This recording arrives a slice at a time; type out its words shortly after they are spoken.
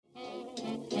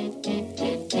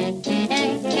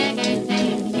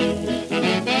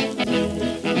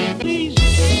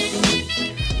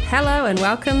Hello and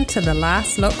welcome to the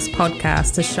Last Looks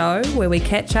podcast, a show where we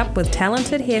catch up with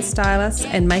talented hairstylists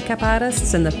and makeup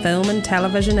artists in the film and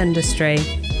television industry.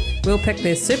 We'll pick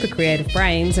their super creative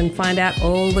brains and find out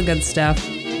all the good stuff.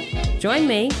 Join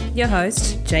me, your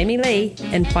host, Jamie Lee,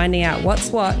 in finding out what's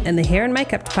what in the hair and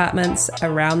makeup departments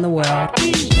around the world.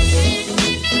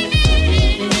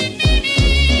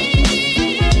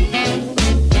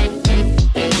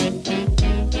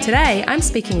 Today, I'm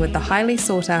speaking with the highly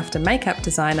sought-after makeup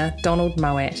designer, Donald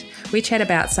Mowat. We chat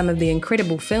about some of the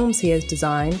incredible films he has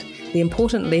designed, the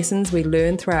important lessons we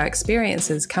learn through our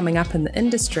experiences coming up in the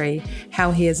industry,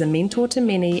 how he is a mentor to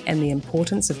many, and the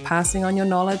importance of passing on your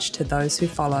knowledge to those who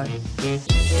follow.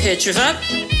 Pictures up.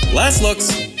 Last looks.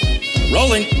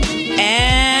 Rolling.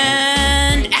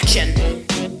 And action.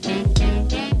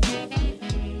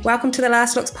 Welcome to the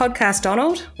Last Looks podcast,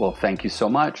 Donald. Well, thank you so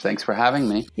much. Thanks for having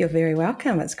me. You're very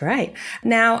welcome. It's great.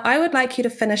 Now, I would like you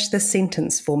to finish this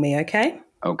sentence for me, okay?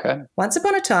 Okay. Once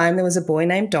upon a time, there was a boy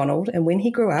named Donald, and when he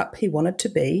grew up, he wanted to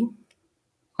be...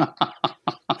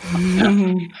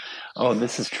 Oh,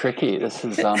 this is tricky. This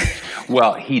is,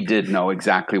 well, he did know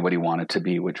exactly what he wanted to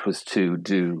be, which was to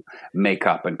do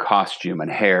makeup and costume and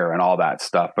hair and all that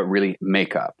stuff, but really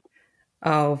makeup.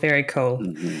 Oh, very cool.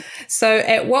 Mm-hmm. So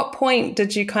at what point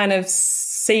did you kind of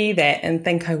see that and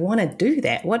think, I want to do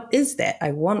that? What is that?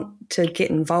 I want to get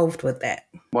involved with that.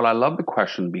 Well, I love the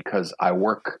question because I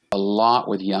work a lot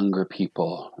with younger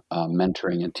people,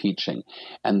 mentoring and teaching.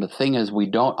 And the thing is, we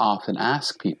don't often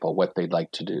ask people what they'd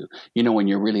like to do. You know, when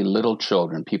you're really little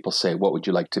children, people say, what would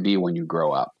you like to be when you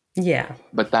grow up? Yeah.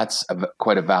 But that's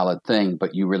quite a valid thing,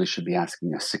 but you really should be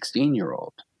asking a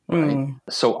 16-year-old. Right.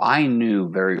 So I knew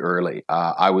very early.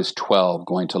 I was 12,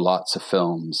 going to lots of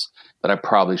films that I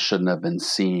probably shouldn't have been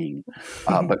seeing,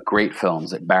 but great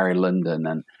films like Barry Lyndon,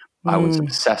 and I was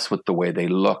obsessed with the way they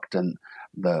looked and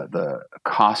the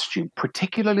costume,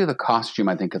 particularly the costume.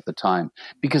 I think at the time,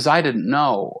 because I didn't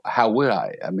know how would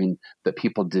I. I mean, that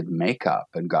people did makeup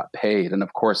and got paid, and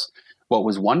of course, what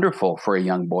was wonderful for a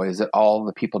young boy is that all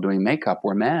the people doing makeup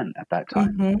were men at that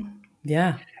time. Mm-hmm.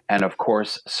 Yeah. And of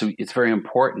course, so it's very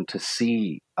important to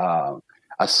see a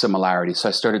similarity. So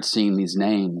I started seeing these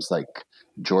names like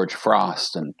George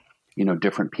Frost and, you know,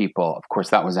 different people. Of course,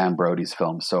 that was Anne Brody's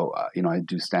film. So, you know, I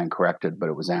do stand corrected, but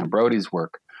it was Anne Brody's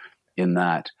work in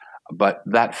that. But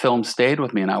that film stayed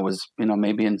with me, and I was, you know,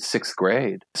 maybe in 6th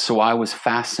grade. So I was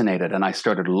fascinated, and I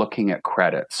started looking at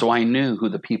credit. So I knew who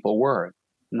the people were.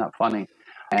 Isn't that funny?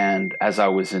 And as I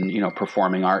was in, you know,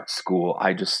 performing arts school,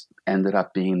 I just ended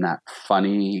up being that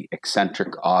funny,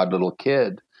 eccentric, odd little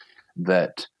kid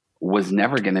that was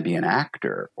never going to be an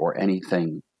actor or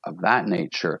anything of that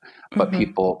nature. But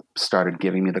people started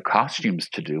giving me the costumes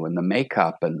to do and the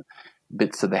makeup and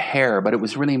bits of the hair. But it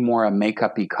was really more a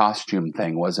makeup-y costume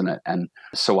thing, wasn't it? And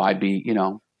so I'd be, you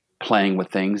know, playing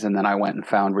with things. And then I went and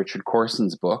found Richard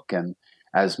Corson's book, and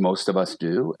as most of us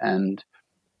do, and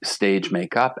stage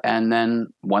makeup, and then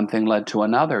one thing led to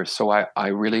another. So I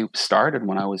really started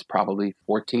when I was probably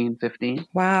 14, 15.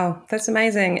 Wow, that's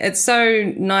amazing. It's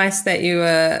so nice that you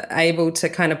were able to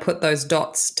kind of put those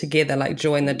dots together, like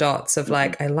join the dots of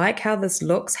like, I like how this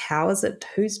looks. How is it?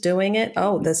 Who's doing it?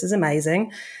 Oh, this is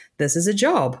amazing. This is a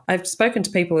job. I've spoken to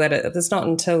people that it's not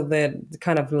until they're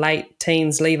kind of late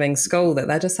teens leaving school that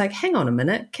they're just like, hang on a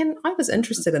minute. I was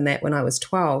interested in that when I was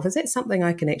 12. Is that something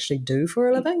I can actually do for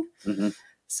a living? Mm-hmm.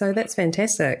 So that's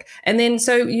fantastic. And then,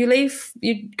 so you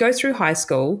go through high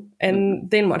school,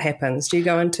 and then what happens? Do you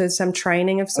go into some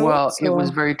training of sorts? Well, it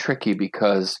was very tricky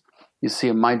because, you see,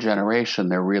 in my generation,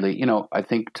 they're really, you know, I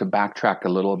think to backtrack a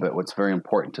little bit, what's very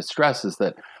important to stress is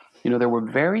that, you know, there were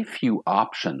very few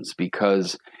options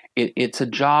because it's a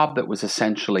job that was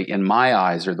essentially, in my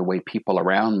eyes, or the way people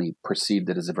around me perceived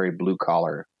it, as a very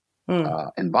blue-collar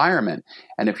environment.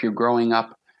 And if you're growing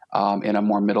up in a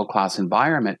more middle-class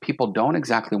environment, people don't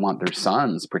exactly want their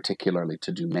sons particularly to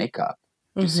do makeup.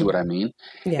 Do you see what I mean?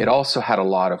 Yeah. It also had a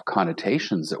lot of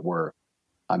connotations that were,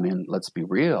 I mean, let's be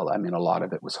real. I mean, a lot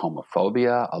of it was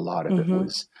homophobia. A lot of it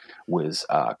was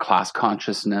class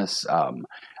consciousness.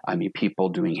 I mean, people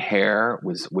doing hair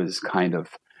was kind of,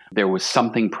 there was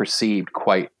something perceived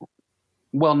quite,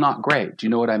 well, not great. Do you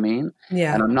know what I mean?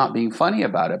 Yeah. And I'm not being funny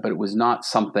about it, but it was not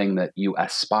something that you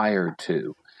aspired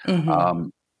to.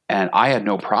 And I had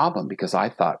no problem because I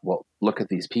thought, well, look at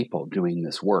these people doing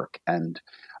this work. And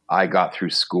I got through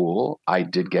school. I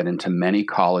did get into many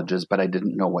colleges, but I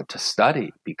didn't know what to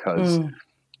study because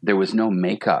there was no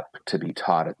makeup to be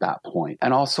taught at that point.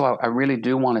 And also, I really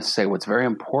do want to say what's very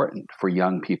important for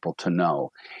young people to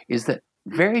know is that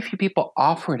very few people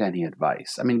offered any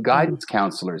advice. I mean, guidance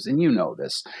counselors, and you know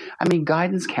this, I mean,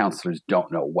 guidance counselors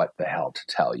don't know what the hell to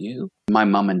tell you. My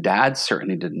mom and dad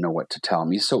certainly didn't know what to tell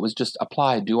me. So it was just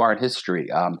apply, do art history,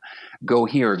 go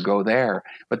here, go there.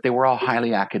 But they were all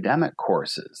highly academic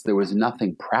courses. There was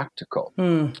nothing practical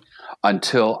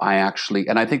until I actually,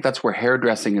 and I think that's where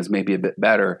hairdressing is maybe a bit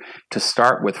better to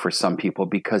start with for some people,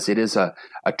 because it is a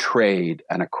trade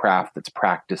and a craft that's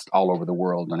practiced all over the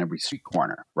world on every street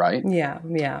corner, right? Yeah.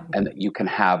 And that you can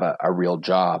have a real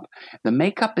job. The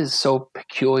makeup is so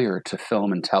peculiar to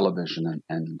film and television,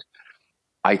 and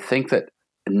I think that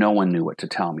no one knew what to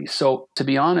tell me. So to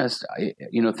be honest,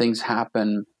 things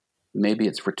happen. Maybe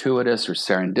it's fortuitous or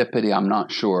serendipity, I'm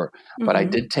not sure. But I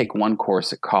did take one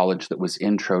course at college that was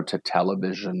Intro to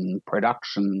Television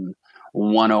Production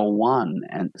 101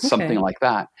 and something like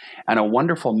that. And a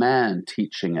wonderful man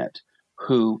teaching it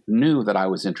who knew that I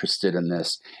was interested in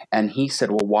this. And he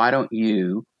said, well, why don't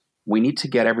we need to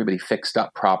get everybody fixed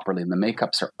up properly. And the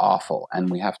makeups are awful. And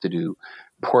we have to do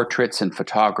portraits and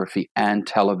photography and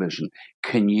television.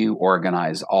 Can you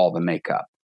organize all the makeup?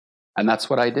 And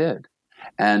that's what I did.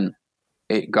 And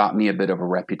it got me a bit of a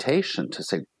reputation to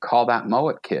say, call that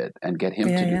Mowat kid and get him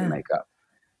to do the makeup.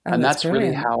 Oh, and that's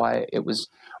brilliant. really how it was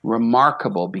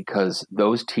remarkable, because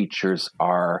those teachers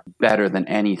are better than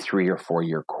any 3 or 4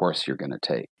 year course you're going to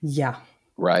take. Yeah.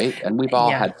 Right? And we've all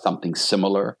had something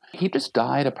similar. He just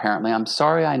died, apparently. I'm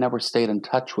sorry I never stayed in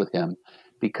touch with him,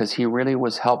 because he really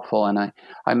was helpful. And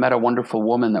I met a wonderful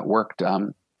woman that worked,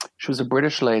 she was a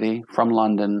British lady from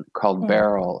London called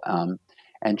Beryl.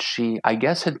 And she, I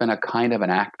guess, had been a kind of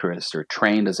an actress or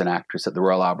trained as an actress at the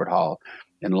Royal Albert Hall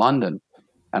in London.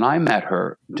 And I met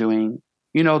her doing,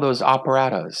 those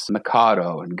operettas,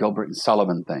 Mikado and Gilbert and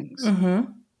Sullivan things.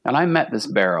 And I met this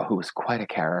Beryl, who was quite a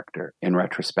character in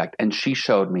retrospect. And she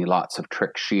showed me lots of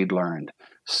tricks she'd learned.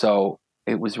 So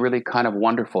it was really kind of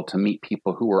wonderful to meet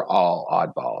people who were all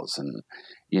oddballs and,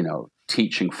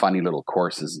 teaching funny little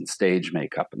courses in stage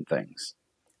makeup and things.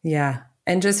 Yeah.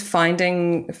 And just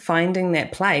finding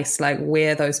that place, like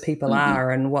where those people are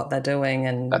and what they're doing,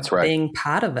 and that's right. being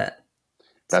part of it.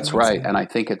 That's right. And I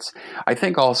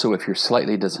think also if you're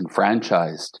slightly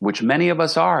disenfranchised, which many of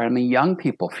us are, I mean, young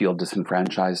people feel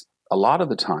disenfranchised a lot of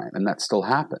the time, and that still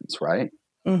happens, right?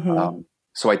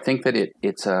 So I think that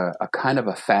it's a kind of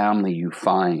a family you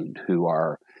find who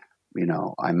are,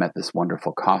 I met this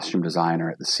wonderful costume designer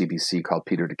at the CBC called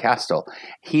Peter DeCastel.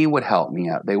 He would help me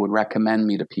out. They would recommend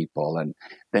me to people, and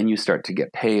then you start to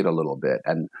get paid a little bit.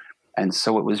 And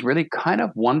so it was really kind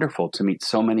of wonderful to meet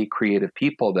so many creative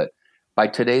people that by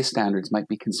today's standards might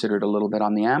be considered a little bit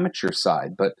on the amateur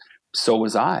side, but so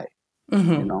was I.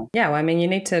 Yeah, well, I mean, you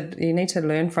need to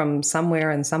learn from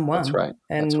somewhere and someone. That's right.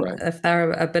 And That's right. if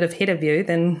they're a bit ahead of you,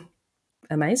 then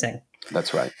amazing.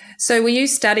 That's right. So were you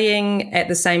studying at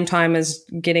the same time as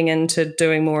getting into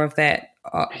doing more of that,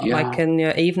 like in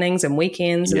your evenings and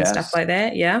weekends and stuff like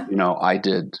that? Yeah. I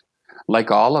did.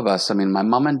 Like all of us, I mean, my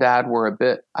mom and dad were a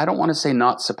bit, I don't want to say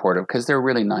not supportive, because they're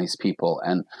really nice people.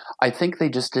 And I think they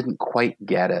just didn't quite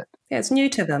get it. Yeah, it's new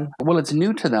to them. Well, it's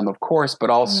new to them, of course, but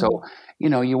also,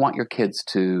 you want your kids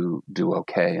to do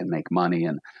okay and make money.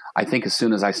 And I think as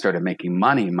soon as I started making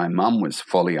money, my mom was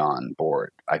fully on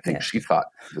board. I think she thought,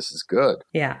 this is good.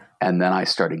 Yeah. And then I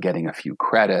started getting a few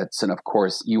credits. And of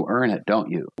course, you earn it,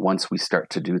 don't you? Once we start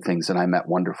to do things, and I met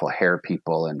wonderful hair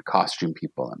people and costume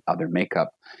people and other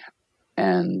makeup.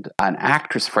 And an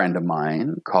actress friend of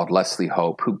mine called Leslie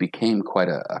Hope, who became quite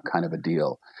a kind of a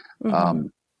deal.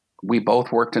 We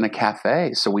both worked in a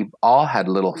cafe. So we all had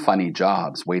little funny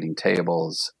jobs, waiting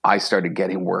tables. I started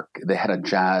getting work. They had a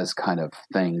jazz kind of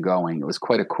thing going. It was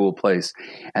quite a cool place.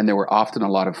 And there were often a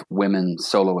lot of women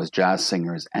solo as jazz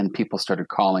singers, and people started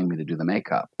calling me to do the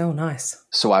makeup. Oh, nice.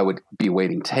 So I would be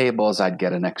waiting tables. I'd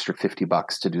get an extra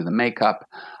 $50 to do the makeup.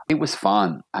 It was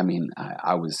fun. I mean,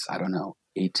 I was, I don't know,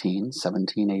 18. So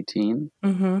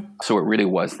it really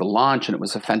was the launch, and it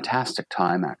was a fantastic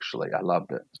time, actually. I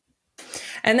loved it.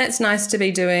 And that's nice to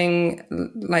be doing,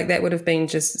 like that would have been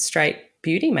just straight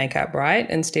beauty makeup, right?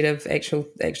 Instead of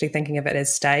actually thinking of it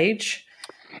as stage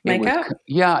makeup?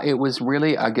 It was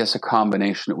really, I guess, a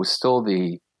combination. It was still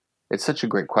it's such a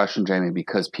great question, Jamie,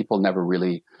 because people never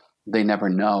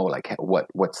know like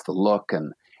what's the look.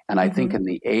 And I think in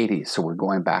the 80s, so we're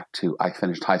going back to, I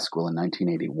finished high school in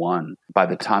 1981. By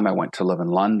the time I went to live in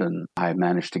London, I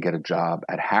managed to get a job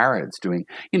at Harrods doing,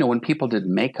 when people did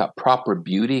makeup, proper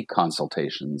beauty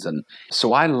consultations. And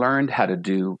so I learned how to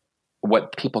do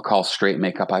what people call straight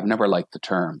makeup. I've never liked the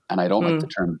term, and I don't like the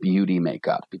term beauty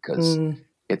makeup, because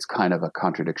it's kind of a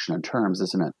contradiction in terms,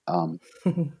 isn't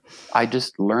it? I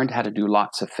just learned how to do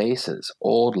lots of faces,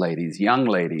 old ladies, young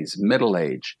ladies, middle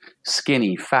age,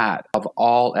 skinny, fat, of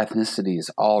all ethnicities,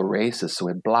 all races. So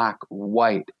we had black,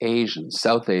 white, Asian,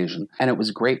 South Asian. And it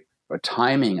was great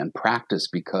timing and practice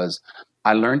because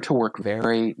I learned to work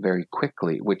very, very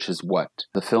quickly, which is what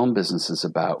the film business is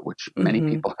about, which many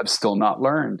people have still not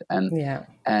learned.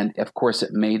 And of course,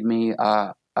 it made me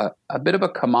a bit of a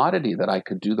commodity that I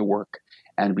could do the work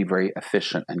and be very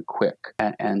efficient and quick.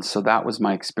 And so that was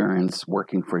my experience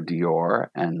working for Dior.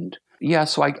 And yeah,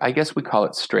 so I guess we call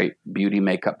it straight beauty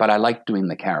makeup, but I like doing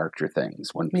the character things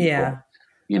when people,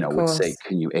 would say,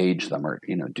 can you age them or,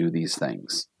 do these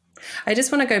things. I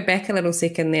just want to go back a little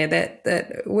second there.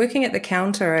 That working at the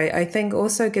counter, I think,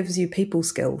 also gives you people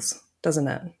skills, doesn't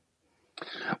it?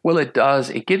 Well, it does.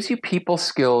 It gives you people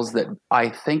skills that I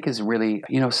think is really,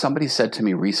 somebody said to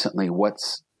me recently, what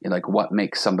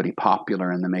makes somebody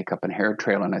popular in the makeup and hair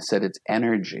trail? And I said, it's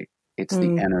energy. It's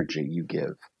the energy you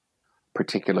give,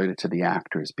 particularly to the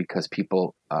actors, because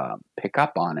people pick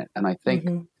up on it. And I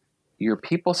think your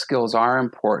people skills are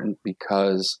important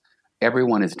because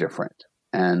everyone is different.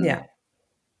 And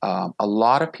a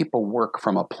lot of people work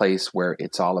from a place where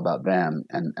it's all about them.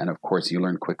 And of course, you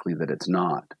learn quickly that it's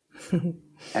not.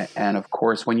 And of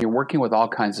course, when you're working with all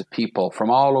kinds of people from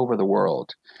all over the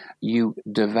world, you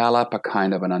develop a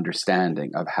kind of an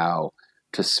understanding of how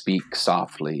to speak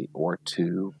softly or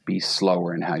to be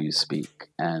slower in how you speak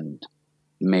and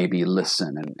maybe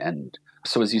listen. And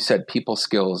so, as you said, people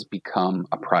skills become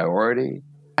a priority.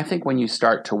 I think when you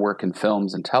start to work in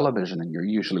films and television and you're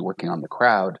usually working on the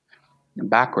crowd and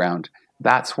background,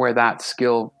 that's where that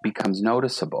skill becomes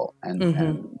noticeable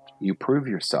and you prove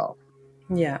yourself.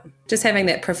 Yeah. Just having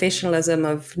that professionalism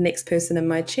of next person in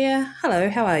my chair. Hello,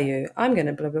 how are you? I'm going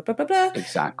to blah, blah, blah, blah, blah.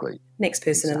 Exactly. Next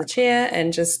person in the chair.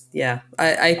 And just,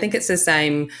 I think it's the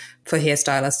same for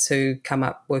hairstylists who come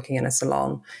up working in a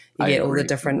salon. You get all the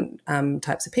different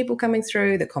types of people coming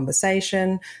through, the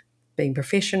conversation, being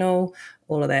professional,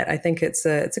 all of that. I think it's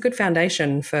a good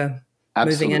foundation for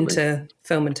moving into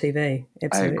film and TV.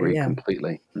 Absolutely. I agree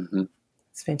completely. Mm-hmm.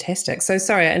 It's fantastic. So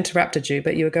sorry I interrupted you,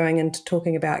 but you were going into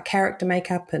talking about character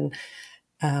makeup and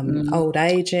old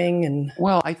aging. And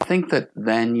well, I think that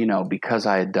then, because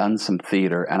I had done some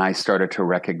theater and I started to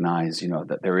recognize,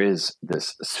 that there is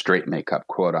this straight makeup,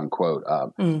 quote unquote,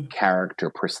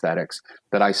 character prosthetics,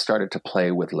 that I started to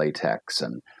play with latex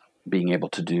and being able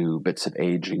to do bits of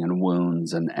aging and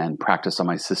wounds and practice on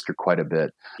my sister quite a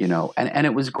bit, and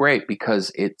it was great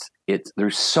because it's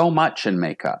there's so much in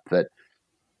makeup that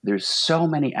there's so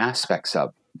many aspects of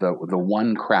the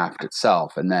one craft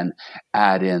itself, and then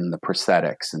add in the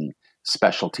prosthetics and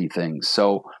specialty things.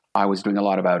 So I was doing a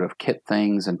lot of out of kit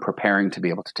things and preparing to be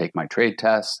able to take my trade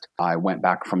test. I went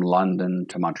back from London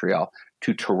to Montreal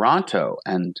to Toronto,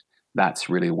 and that's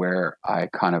really where I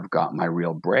kind of got my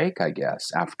real break, I guess,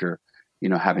 after,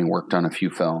 having worked on a few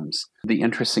films. The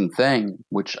interesting thing,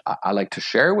 which I like to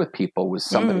share with people, was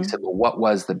somebody said, well, what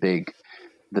was the big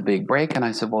break? And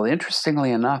I said, well,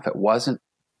 interestingly enough, it wasn't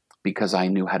because I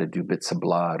knew how to do bits of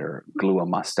blood or glue a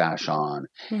mustache on.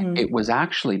 It was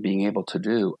actually being able to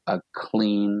do a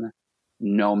clean,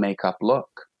 no makeup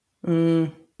look.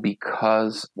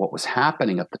 Because what was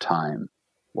happening at the time,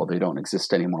 well, they don't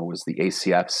exist anymore, was the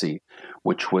ACFC,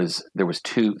 which was, there was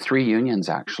 3 unions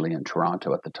actually in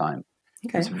Toronto at the time.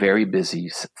 Okay. It was a very busy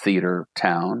theater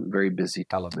town, very busy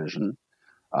television.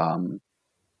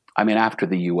 After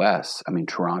the US,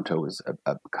 Toronto was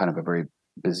a kind of a very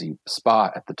busy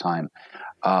spot at the time.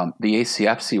 The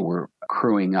ACFC were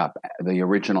crewing up the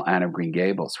original Anne of Green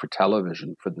Gables for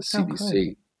television for the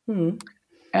CBC. Oh, cool.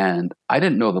 And I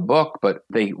didn't know the book, but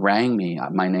they rang me.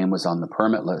 My name was on the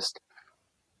permit list.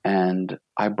 And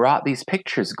I brought these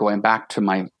pictures going back to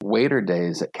my waiter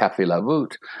days at Café La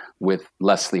Voûte with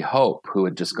Leslie Hope, who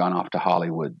had just gone off to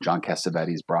Hollywood. John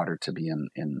Cassavetes brought her to be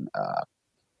in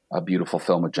a beautiful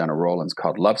film with Jenna Rollins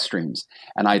called Love Streams.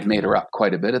 And I'd made her up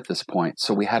quite a bit at this point.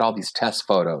 So we had all these test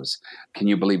photos, can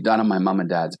you believe, done in my mom and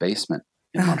dad's basement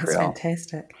in Montreal. That's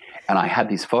fantastic. And I had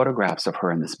these photographs of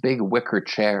her in this big wicker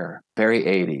chair, very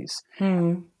 80s.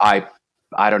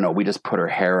 I don't know, we just put her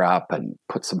hair up and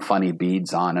put some funny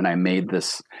beads on, and I made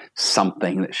this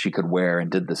something that she could wear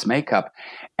and did this makeup.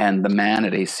 And the man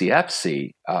at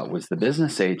ACFC, was the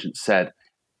business agent, said,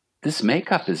 this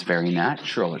makeup is very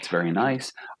natural. It's very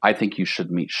nice. I think you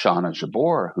should meet Shauna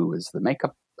Jabor, who is the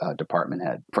makeup department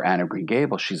head for Anne of Green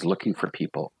Gables. She's looking for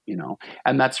people,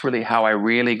 And that's really how I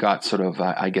really got sort of,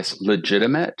 I guess,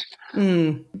 legitimate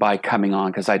by coming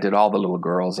on, because I did all the little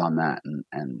girls on that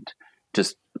and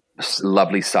just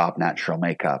lovely soft natural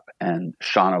makeup, and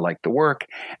Shauna liked the work.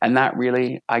 And that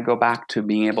really, I go back to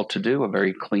being able to do a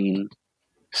very clean,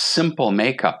 simple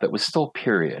makeup that was still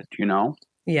period, you know?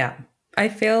 Yeah. I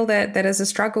feel that that is a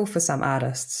struggle for some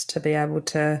artists to be able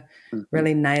to Mhm.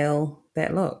 really nail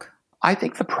that look. I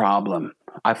think the problem,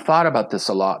 I've thought about this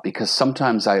a lot because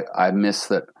sometimes I miss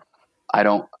that I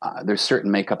don't, there's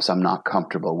certain makeups I'm not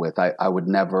comfortable with. I would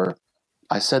never,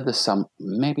 I said this some,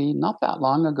 maybe not that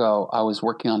long ago. I was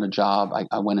working on a job.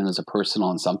 I went in as a personal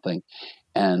on something,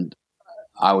 and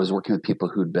I was working with people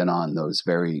who'd been on those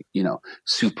very,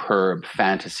 superb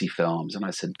fantasy films. And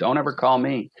I said, don't ever call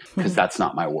me, because that's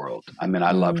not my world. I mean,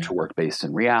 I love to work based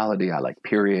in reality. I like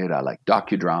period. I like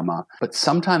docudrama. But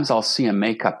sometimes I'll see a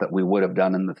makeup that we would have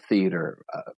done in the theater,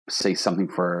 say something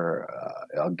for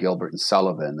Gilbert and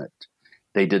Sullivan that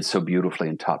they did so beautifully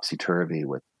in Topsy Turvy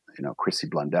with, Chrissy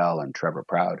Blundell and Trevor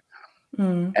Proud,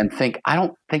 and think, I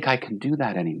don't think I can do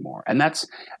that anymore. And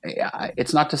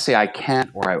it's not to say I can't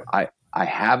or I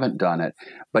haven't done it,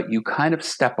 but you kind of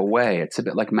step away. It's a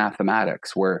bit like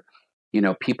mathematics where,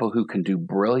 people who can do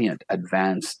brilliant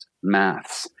advanced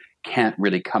maths can't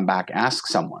really come back, ask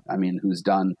someone, I mean, who's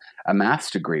done a maths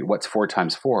degree, what's 4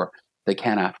 times 4? They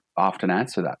can't often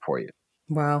answer that for you.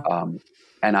 Wow.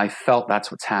 And I felt that's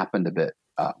what's happened a bit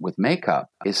with makeup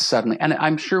is suddenly, and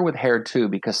I'm sure with hair too,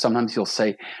 because sometimes you'll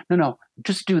say, no,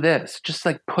 just do this, just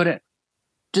like put it,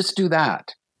 just do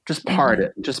that, just part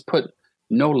it, just put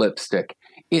no lipstick.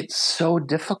 It's so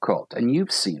difficult. And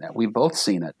you've seen it. We've both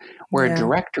seen it where a Yeah.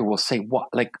 director will say,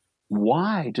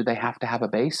 why do they have to have a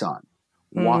base on?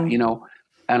 Why,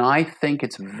 and I think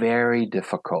it's very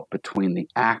difficult between the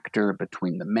actor,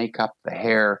 between the makeup, the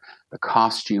hair, the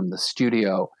costume, the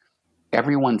studio,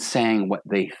 everyone's saying what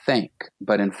they think.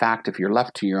 But in fact, if you're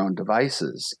left to your own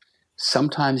devices,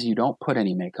 sometimes you don't put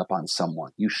any makeup on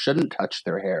someone. You shouldn't touch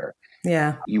their hair.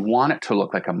 Yeah. You want it to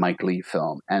look like a Mike Leigh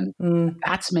film. And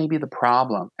that's maybe the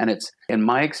problem. And it's, in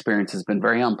my experience, has been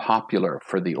very unpopular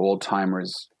for the old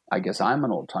timers. I guess I'm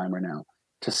an old timer now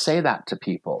to say that to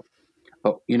people.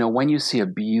 But, when you see a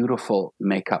beautiful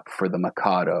makeup for the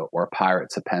Mikado or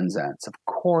Pirates of Penzance, of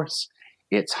course,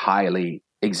 it's highly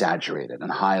exaggerated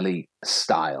and highly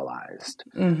stylized.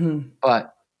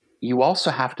 But you also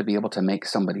have to be able to make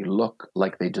somebody look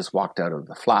like they just walked out of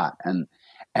the flat.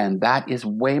 And that is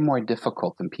way more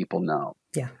difficult than people know.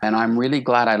 Yeah. And I'm really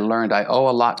glad I learned. I owe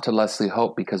a lot to Leslie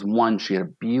Hope because, one, she had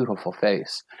a beautiful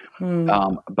face.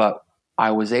 But I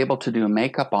was able to do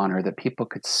makeup on her that people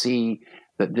could see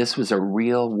that this was a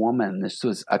real woman. This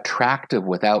was attractive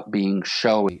without being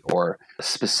showy or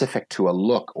specific to a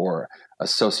look or a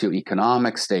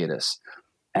socioeconomic status.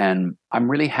 And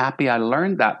I'm really happy I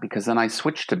learned that because then I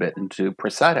switched a bit into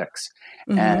prosthetics.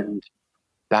 And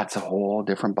that's a whole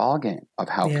different ballgame of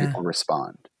how people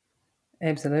respond.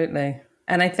 Absolutely.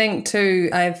 And I think too,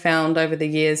 I've found over the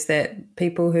years that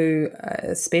people who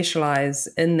specialize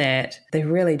in that, they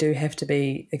really do have to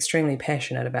be extremely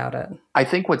passionate about it. I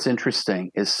think what's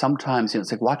interesting is sometimes,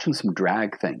 it's like watching some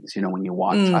drag things, when you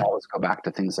watch, I always go back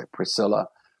to things like Priscilla,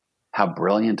 how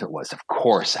brilliant it was. Of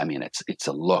course, I mean, it's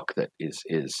a look that is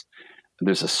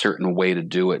there's a certain way to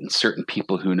do it and certain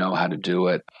people who know how to do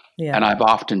it. Yeah. And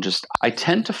I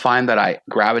tend to find that I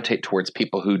gravitate towards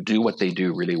people who do what they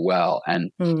do really well.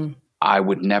 And I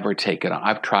would never take it on.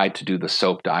 I've tried to do the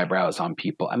soaped eyebrows on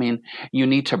people. I mean, you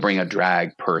need to bring a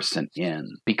drag person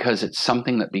in because it's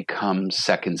something that becomes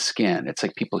second skin. It's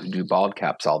like people who do bald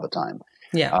caps all the time.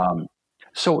 Yeah.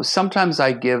 So sometimes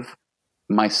I give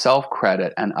myself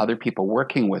credit and other people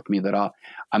working with me that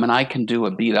I can do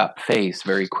a beat up face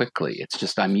very quickly. It's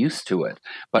just I'm used to it.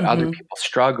 But other people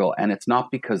struggle, and it's not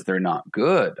because they're not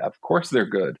good. Of course they're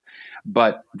good,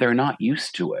 but they're not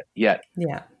used to it yet.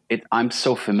 Yeah. I'm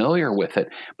so familiar with it.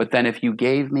 But then if you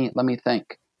gave me, let me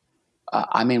think.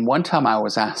 One time I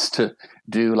was asked to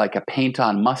do like a paint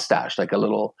on mustache, like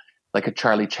a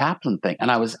Charlie Chaplin thing. And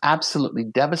I was absolutely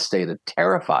devastated,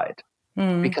 terrified.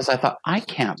 Because I thought, I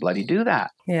can't bloody do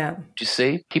that. Yeah. Do you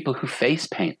see? People who face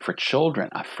paint for children,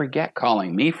 I forget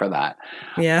calling me for that.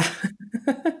 Yeah.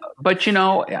 But,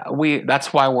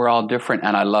 that's why we're all different.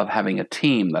 And I love having a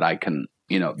team that I can,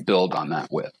 build on that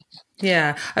with.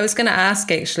 Yeah. I was going to ask,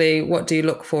 actually, what do you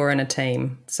look for in a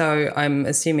team? So I'm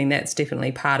assuming that's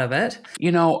definitely part of it.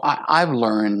 I've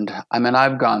learned,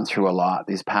 I've gone through a lot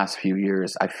these past few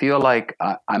years. I feel like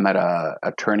I'm at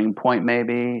a turning point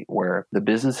maybe where the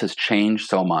business has changed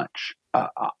so much.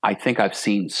 I think I've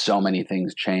seen so many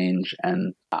things change,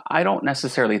 and I don't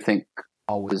necessarily think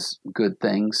always good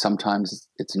things. Sometimes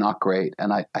it's not great.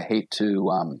 And I hate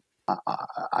to,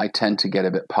 I tend to get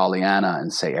a bit Pollyanna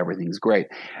and say everything's great.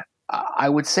 I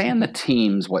would say in the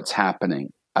teams, what's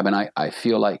happening I mean, I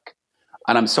feel like,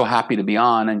 and I'm so happy to be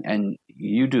on, and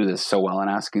you do this so well in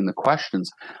asking the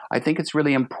questions. I think it's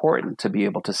really important to be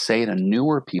able to say to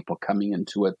newer people coming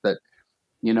into it that,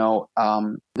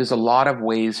 there's a lot of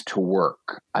ways to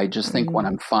work. I just think when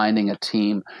I'm finding a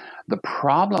team, the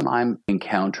problem I'm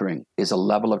encountering is a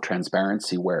level of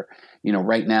transparency where,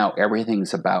 right now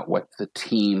everything's about what the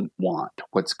team want,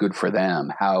 what's good for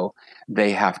them, how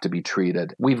they have to be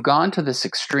treated. We've gone to this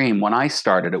extreme. When I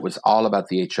started, it was all about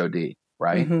the HOD,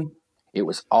 right? Mm-hmm. It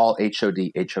was all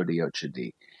HOD, HOD,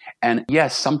 HOD. And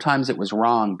yes, sometimes it was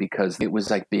wrong because it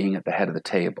was like being at the head of the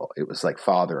table. It was like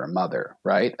father or mother,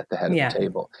 right? At the head of Yeah. the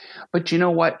table. But you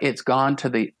know what? It's gone to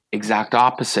the exact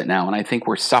opposite now. And I think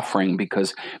we're suffering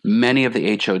because many of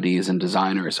the HODs and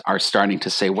designers are starting to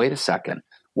say, wait a second,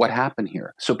 what happened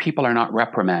here? So people are not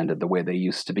reprimanded the way they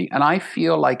used to be. And I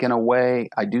feel like in a way,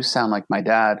 I do sound like my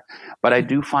dad, but I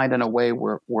do find in a way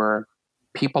where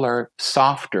people are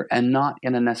softer and not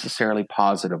in a necessarily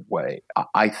positive way.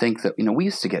 I think that, we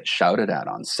used to get shouted at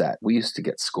on set. We used to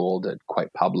get scolded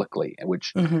quite publicly,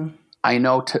 which I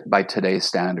know by today's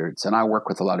standards, and I work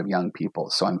with a lot of young people,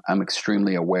 so I'm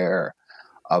extremely aware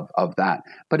of that.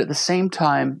 But at the same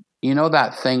time,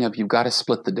 that thing of you've got to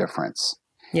split the difference.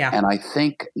 Yeah. And I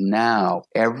think now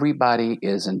everybody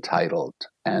is entitled.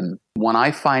 And when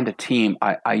I find a team,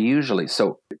 I usually,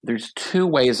 so there's two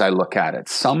ways I look at it.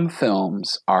 Some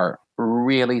films are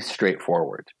really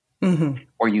straightforward,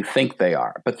 or you think they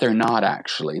are, but they're not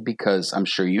actually, because I'm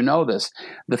sure you know this.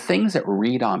 The things that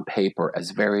read on paper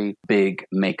as very big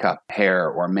makeup, hair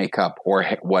or makeup or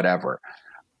whatever,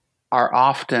 are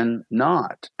often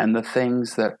not. And the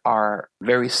things that are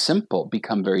very simple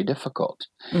become very difficult.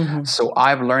 So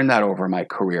I've learned that over my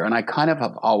career, and I kind of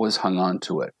have always hung on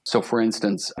to it. So for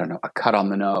instance, I don't know, a cut on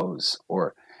the nose,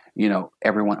 or,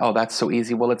 everyone, oh, that's so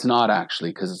easy. Well, it's not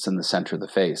actually, because it's in the center of the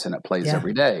face and it plays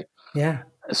every day. Yeah.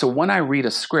 So when I read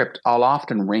a script, I'll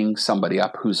often ring somebody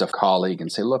up who's a colleague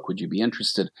and say, look, would you be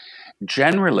interested?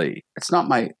 Generally, it's not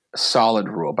my solid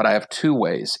rule, but I have two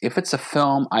ways. If it's a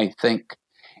film I think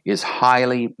is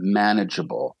highly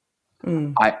manageable,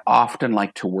 I often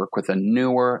like to work with a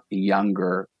newer,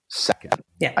 younger second.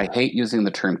 Yeah. I hate using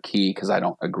the term key because I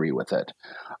don't agree with it.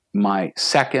 My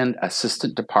second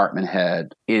assistant department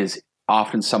head is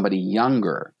often somebody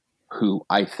younger who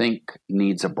I think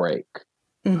needs a break,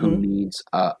 who needs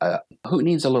a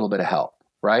little bit of help,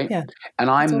 right? Yeah. And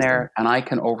I'm there and I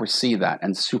can oversee that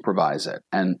and supervise it.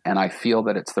 And I feel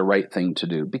that it's the right thing to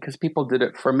do because people did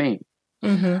it for me.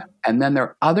 And then there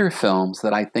are other films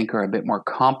that I think are a bit more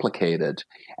complicated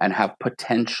and have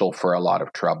potential for a lot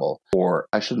of trouble, or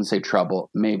I shouldn't say trouble,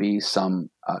 maybe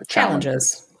some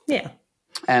challenges. Yeah.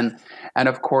 And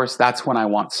of course, that's when I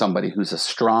want somebody who's a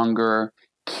stronger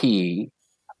key.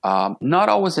 Not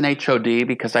always an HOD,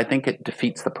 because I think it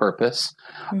defeats the purpose.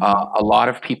 A lot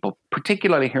of people,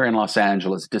 particularly here in Los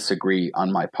Angeles, disagree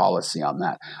on my policy on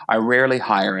that. I rarely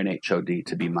hire an HOD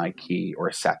to be my key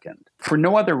or second, for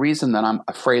no other reason than I'm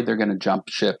afraid they're going to jump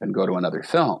ship and go to another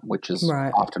film, which is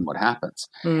often what happens.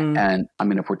 And I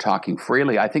mean, if we're talking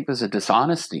freely, I think there's a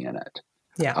dishonesty in it.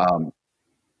 Yeah.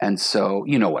 And so,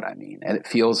 you know what I mean? And it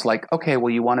feels like, okay,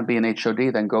 well, you want to be an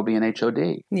HOD, then go be an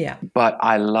HOD. Yeah. But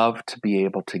I love to be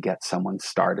able to get someone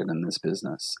started in this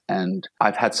business. And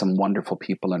I've had some wonderful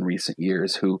people in recent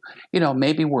years who,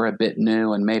 maybe were a bit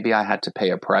new and maybe I had to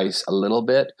pay a price a little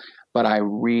bit, but I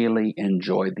really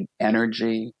enjoyed the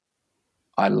energy.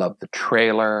 I love the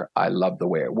trailer. I love the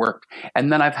way it worked.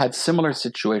 And then I've had similar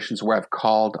situations where I've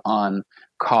called on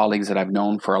colleagues that I've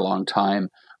known for a long time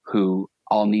who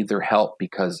I'll need their help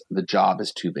because the job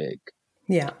is too big.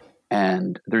 Yeah.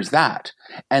 And there's that.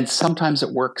 And sometimes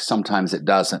it works, sometimes it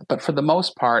doesn't. But for the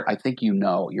most part, I think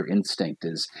your instinct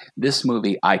is this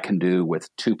movie I can do with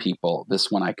 2 people. This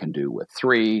one I can do with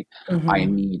 3. I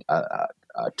need a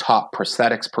top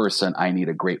prosthetics person. I need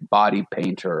a great body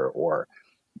painter or,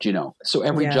 so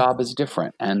every job is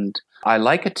different. And I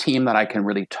like a team that I can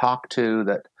really talk to,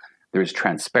 that there's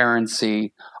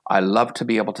transparency. I love to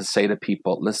be able to say to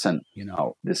people, listen,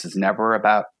 this is never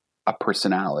about a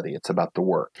personality. It's about the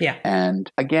work. Yeah. And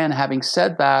again, having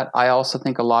said that, I also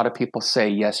think a lot of people say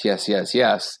yes, yes, yes,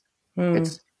 yes.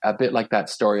 It's a bit like that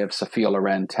story of Sophia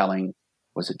Loren telling,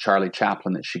 was it Charlie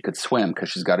Chaplin, that she could swim because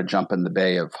she's got to jump in the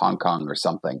bay of Hong Kong or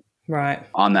something. Right.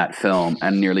 On that film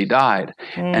and nearly died.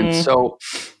 And so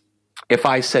if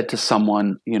I said to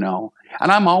someone,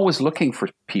 and I'm always looking for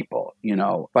people,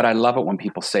 but I love it when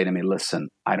people say to me, listen,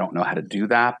 I don't know how to do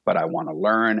that, but I want to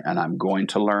learn and I'm going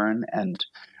to learn. And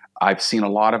I've seen a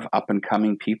lot of up and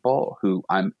coming people who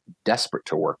I'm desperate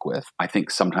to work with. I think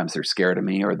sometimes they're scared of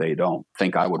me or they don't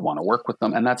think I would want to work with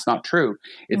them. And that's not true.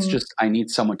 It's just I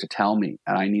need someone to tell me,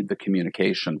 and I need the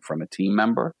communication from a team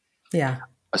member. Yeah.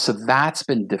 So that's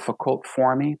been difficult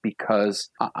for me because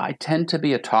I tend to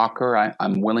be a talker.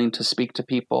 I'm willing to speak to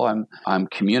people. I'm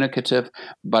communicative,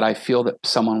 but I feel that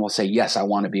someone will say, yes, I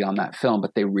want to be on that film,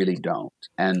 but they really don't.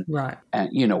 And Right.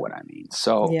 you know what I mean?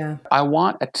 So Yeah. I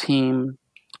want a team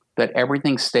that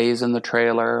everything stays in the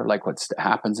trailer, like what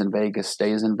happens in Vegas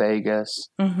stays in Vegas.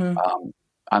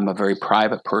 I'm a very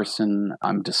private person.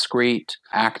 I'm discreet.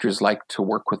 Actors like to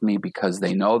work with me because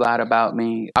they know that about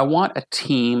me. I want a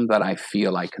team that I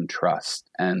feel I can trust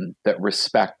and that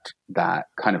respect that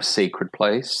kind of sacred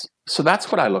place. So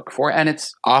that's what I look for. And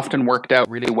it's often worked out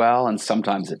really well, and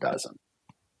sometimes it doesn't.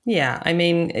 Yeah, I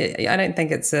mean, I don't think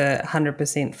it's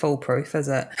 100% foolproof, is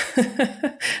it?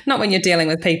 Not when you're dealing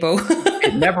with people.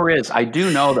 It never is. I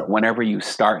do know that whenever you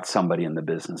start somebody in the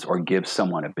business or give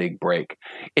someone a big break,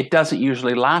 it doesn't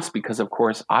usually last because, of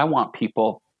course, I want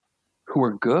people who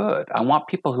are good. I want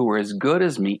people who are as good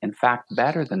as me, in fact,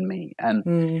 better than me.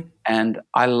 And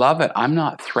I love it. I'm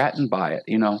not threatened by it.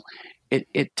 You know,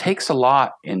 it takes a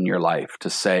lot in your life to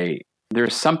say,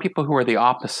 there's some people who are the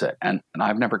opposite, and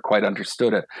I've never quite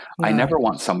understood it. No. I never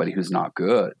want somebody who's not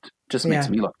good. It just makes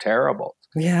me look terrible.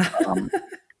 Yeah.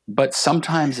 But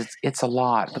sometimes it's a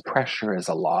lot. The pressure is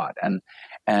a lot,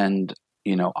 and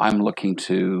you know, I'm looking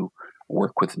to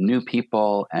work with new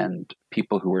people and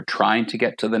people who are trying to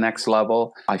get to the next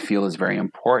level. I feel is very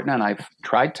important, and I've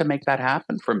tried to make that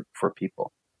happen for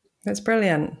people. That's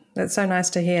brilliant. That's so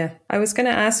nice to hear. I was going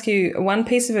to ask you one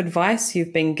piece of advice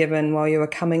you've been given while you were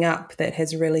coming up that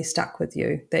has really stuck with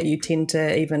you, that you tend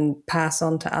to even pass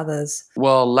on to others.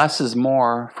 Well, less is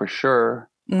more, for sure.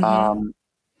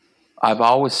 I've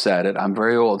always said it. I'm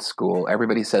very old school.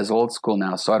 Everybody says old school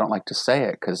now, so I don't like to say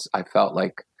it because I felt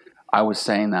like I was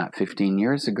saying that 15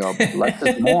 years ago. But less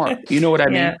is more. You know what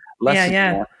I mean? Less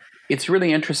is more. It's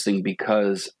really interesting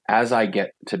because as I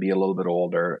get to be a little bit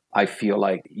older, I feel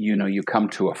like, you know, you come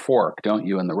to a fork, don't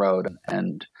you, in the road,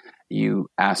 and you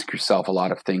ask yourself a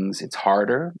lot of things. It's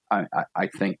harder. I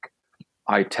think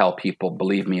I tell people,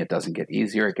 believe me, it doesn't get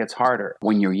easier. It gets harder.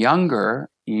 When you're younger,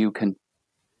 you can,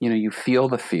 you know, you feel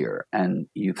the fear and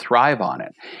you thrive on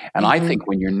it. And I think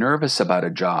when you're nervous about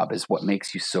a job is what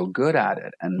makes you so good at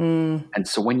it. And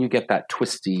so when you get that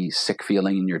twisty, sick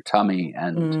feeling in your tummy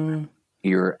and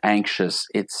you're anxious,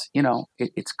 it's, you know,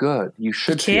 it's good. You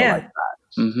should feel like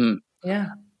that. Yeah.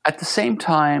 At the same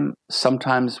time,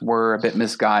 sometimes we're a bit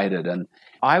misguided. And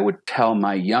I would tell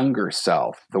my younger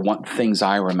self, the one things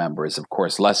I remember is, of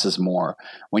course, less is more.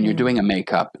 When you're doing a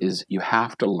makeup is you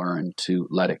have to learn to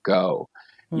let it go.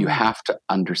 You have to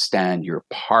understand you're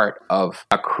part of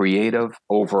a creative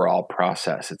overall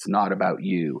process. It's not about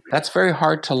you. That's very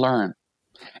hard to learn.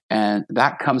 And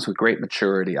that comes with great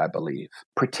maturity, I believe,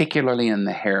 particularly in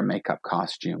the hair, makeup,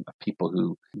 costume of people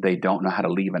who they don't know how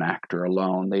to leave an actor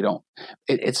alone. They don't.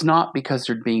 It's not because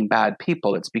they're being bad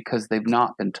people. It's because they've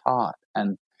not been taught.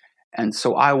 And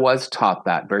so I was taught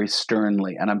that very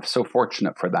sternly. And I'm so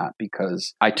fortunate for that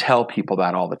because I tell people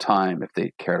that all the time if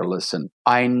they care to listen.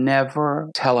 I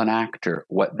never tell an actor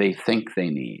what they think they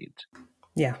need.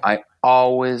 Yeah. I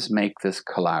always make this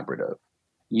collaborative.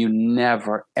 You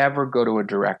never, ever go to a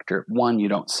director. One, you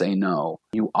don't say no.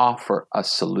 You offer a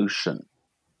solution.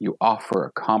 You offer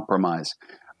a compromise.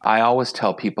 I always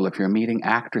tell people if you're meeting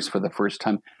actors for the first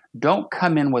time, don't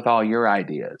come in with all your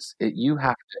ideas. You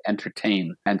have to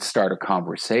entertain and start a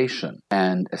conversation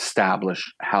and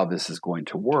establish how this is going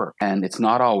to work. And it's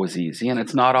not always easy and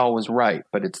it's not always right,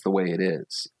 but it's the way it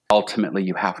is. Ultimately,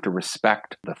 you have to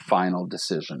respect the final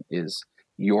decision is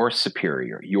your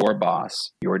superior, your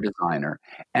boss, your designer,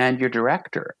 and your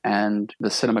director and the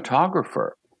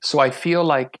cinematographer. So I feel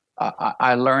like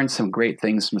I learned some great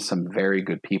things from some very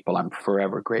good people. I'm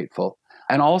forever grateful.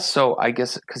 And also, I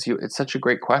guess, because it's such a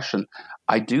great question,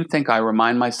 I do think I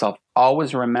remind myself,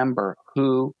 always remember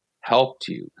who helped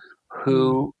you,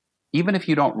 who, even if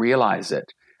you don't realize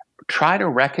it, try to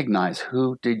recognize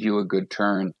who did you a good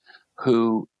turn,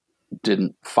 who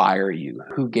didn't fire you,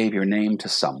 who gave your name to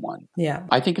someone. Yeah.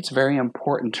 I think it's very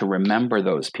important to remember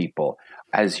those people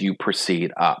as you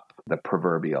proceed up the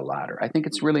proverbial ladder. I think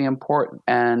it's really important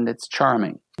and it's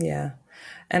charming. Yeah.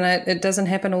 And it doesn't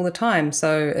happen all the time,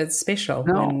 so it's special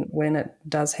when it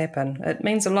does happen. It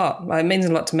means a lot. It means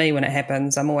a lot to me when it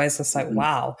happens. I'm always just like,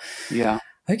 wow. Yeah.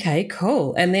 Okay,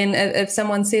 cool. And then if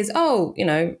someone says, oh, you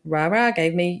know, Rara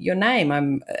gave me your name,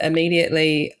 I'm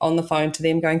immediately on the phone to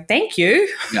them going, thank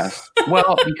you. Yes.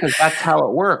 Well, because that's how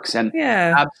it works. And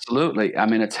yeah, absolutely. I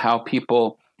mean, it's how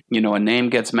people a name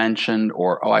gets mentioned,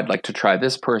 or, oh, I'd like to try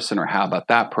this person, or how about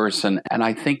that person? And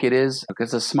I think it is,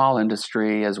 because it's a small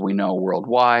industry, as we know,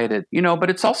 worldwide, but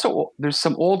it's also, there's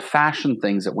some old fashioned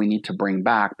things that we need to bring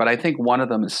back. But I think one of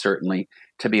them is certainly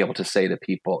to be able to say to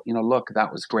people, look,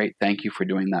 that was great. Thank you for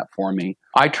doing that for me.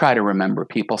 I try to remember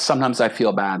people. Sometimes I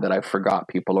feel bad that I forgot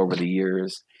people over the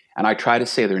years, and I try to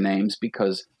say their names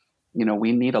because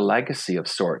we need a legacy of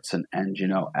sorts. And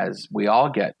as we all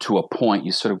get to a point,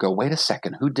 you sort of go, wait a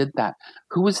second, who did that?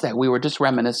 Who was that? We were just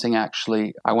reminiscing,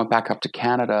 actually. I went back up to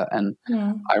Canada and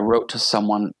I wrote to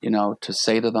someone, to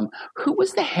say to them, who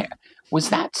was was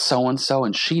that so-and-so?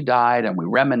 And she died, and we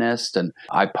reminisced. And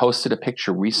I posted a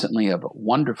picture recently of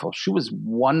she was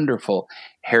wonderful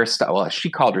hairstyle. Well, she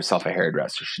called herself a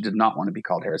hairdresser. She did not want to be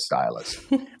called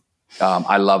hairstylist.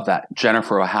 I love that.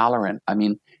 Jennifer O'Halloran. I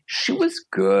mean, she was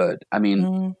good. I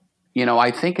mean,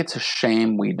 I think it's a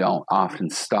shame we don't often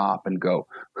stop and go,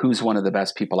 who's one of the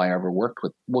best people I ever worked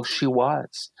with? Well, she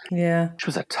was. Yeah. She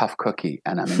was a tough cookie,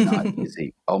 and I mean, not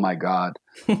easy. Oh my God.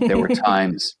 There were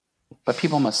times, but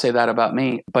people must say that about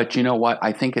me. But you know what?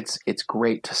 I think it's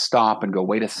great to stop and go,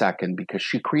 wait a second, because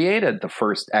she created the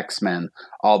first X-Men,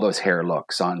 all those hair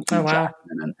looks on Hugh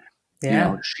Jackman.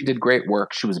 And, she did great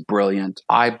work. She was brilliant.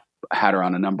 I had her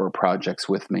on a number of projects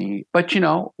with me. But,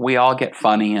 we all get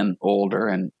funny and older.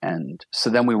 And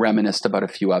so then we reminisced about a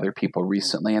few other people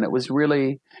recently. And it was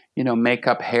really,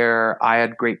 makeup, hair. I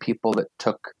had great people that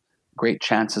took great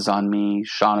chances on me.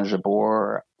 Shauna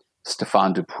Jabor,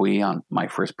 Stéphane Dupuis on my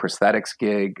first prosthetics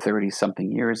gig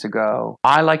 30-something years ago.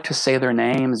 I like to say their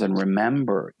names and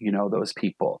remember, those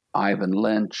people. Ivan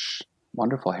Lynch,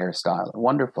 wonderful hairstylist,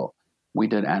 wonderful. We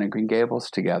did Anna Green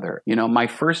Gables together. My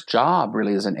first job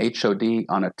really as an HOD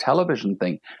on a television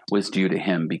thing was due to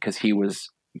him, because he was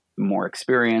more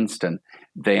experienced, and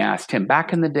they asked him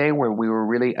back in the day where we were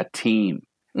really a team.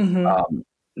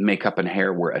 Makeup and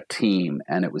hair were a team,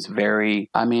 and it was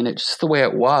it's just the way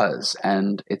it was,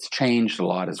 and it's changed a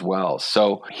lot as well.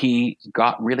 So he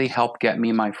really helped get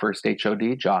me my first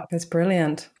HOD job. That's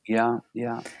brilliant. Yeah.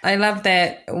 I love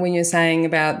that when you're saying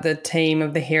about the team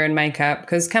of the hair and makeup,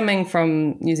 because coming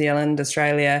from New Zealand,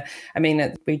 Australia,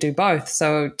 we do both.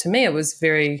 So to me, it was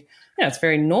it's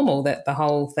very normal that the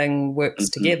whole thing works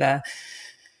together.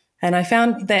 And I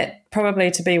found that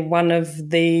probably to be one of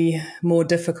the more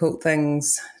difficult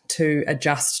things to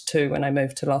adjust to when I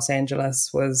moved to Los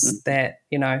Angeles was that,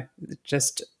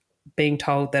 just being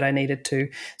told that I needed to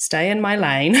stay in my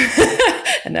lane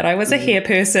and that I was a hair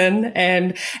person.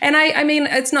 And I mean,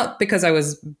 it's not because I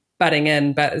was butting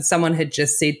in, but someone had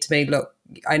just said to me, look,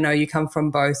 I know you come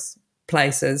from both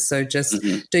places, so just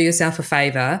do yourself a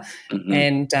favor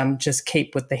and just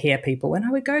keep with the hair people. And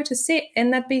I would go to set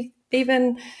and they'd be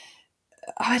even...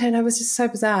 I don't know, it was just so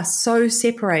bizarre, so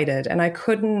separated, and I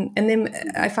couldn't, and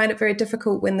then I find it very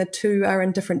difficult when the two are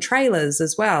in different trailers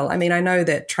as well. I mean, I know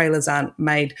that trailers aren't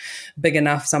made big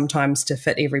enough sometimes to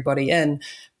fit everybody in,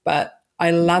 but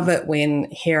I love it when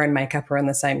hair and makeup are in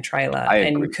the same trailer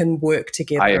and can work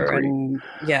together. And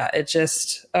it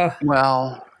just...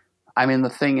 Well, I mean, the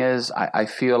thing is, I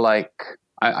feel like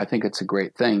I think it's a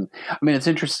great thing. I mean, it's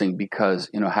interesting because,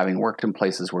 having worked in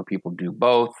places where people do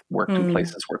both, worked in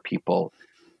places where people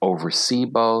oversee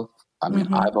both. I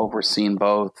mean, I've overseen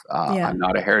both. I'm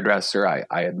not a hairdresser.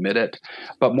 I admit it.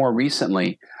 But more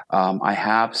recently, I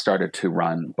have started to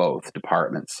run both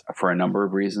departments for a number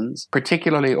of reasons,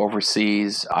 particularly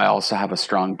overseas. I also have a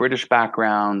strong British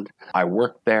background. I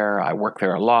work there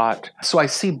a lot. So I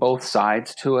see both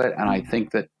sides to it. And I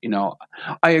think that,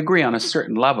 I agree on a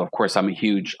certain level. Of course, I'm a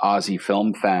huge Aussie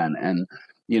film fan, and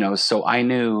so I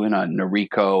knew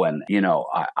Noriko, and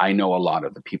I know a lot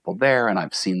of the people there, and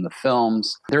I've seen the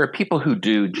films. There are people who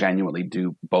do genuinely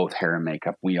do both hair and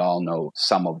makeup. We all know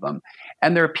some of them.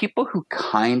 And there are people who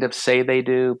kind of say they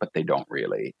do, but they don't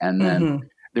really. And then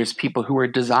there's people who are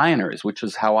designers, which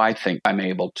is how I think I'm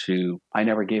able to... I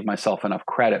never gave myself enough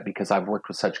credit because I've worked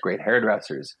with such great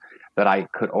hairdressers that I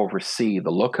could oversee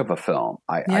the look of a film.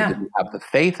 I didn't have the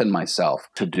faith in myself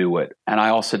to do it. And I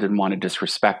also didn't want to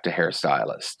disrespect a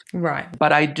hairstylist. Right.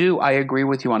 But I agree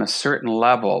with you on a certain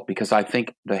level, because I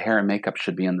think the hair and makeup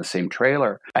should be in the same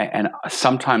trailer. And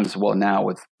sometimes, now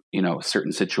with,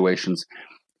 certain situations,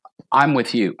 I'm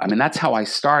with you. I mean, that's how I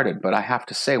started. But I have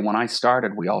to say, when I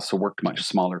started, we also worked much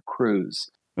smaller crews.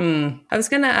 I was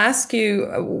going to ask you,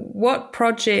 what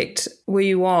project were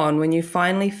you on when you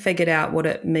finally figured out what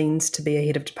it means to be a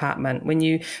head of department, when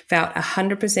you felt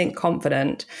 100%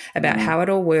 confident about how it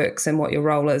all works and what your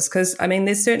role is? Because, I mean,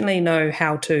 there's certainly no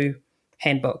how-to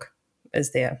handbook,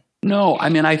 is there? No, I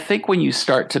mean, I think when you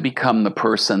start to become the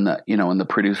person that, and the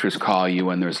producers call you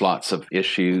and there's lots of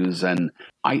issues. And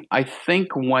I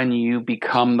think when you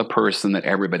become the person that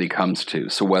everybody comes to,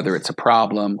 so whether it's a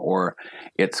problem or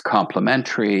it's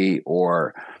complimentary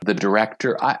or the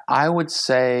director, I would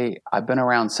say I've been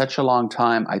around such a long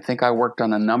time. I think I worked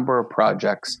on a number of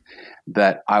projects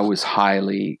that I was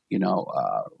highly,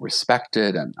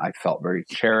 respected, and I felt very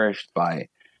cherished by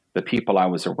the people I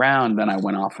was around. Then I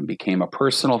went off and became a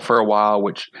personal for a while,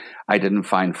 which I didn't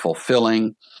find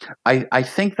fulfilling. I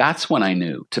think that's when I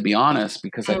knew, to be honest,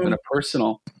 because I've been a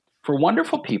personal for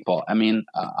wonderful people. I mean,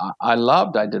 I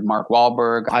did Mark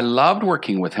Wahlberg. I loved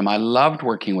working with him. I loved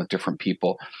working with different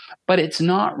people, but it's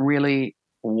not really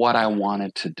what I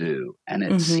wanted to do. And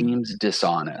it seems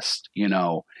dishonest,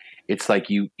 It's like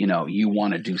you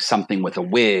want to do something with a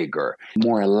wig or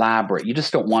more elaborate. You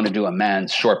just don't want to do a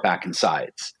man's short back and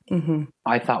sides.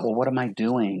 I thought, well, what am I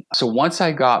doing? So once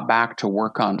I got back to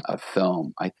work on a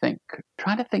film,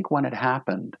 trying to think when it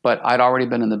happened, but I'd already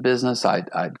been in the business.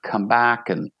 I'd come back,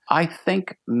 and I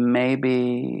think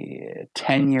maybe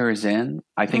 10 years in,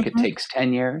 I think it takes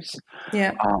 10 years.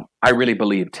 Yeah. I really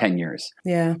believe 10 years.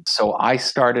 Yeah. So I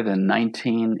started in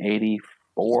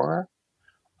 1984.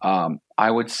 I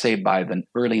would say by the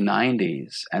early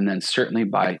 90s, and then certainly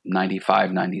by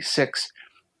 95, 96,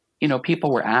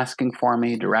 people were asking for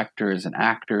me, directors and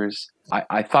actors.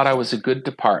 I thought I was a good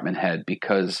department head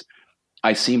because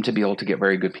I seemed to be able to get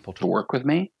very good people to work with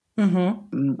me.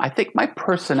 I think my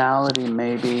personality,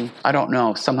 maybe, I don't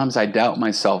know. Sometimes I doubt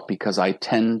myself because I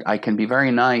can be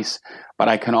very nice, but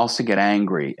I can also get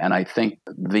angry. And I think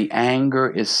the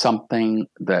anger is something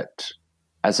that,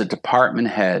 as a department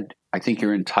head, I think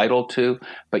you're entitled to,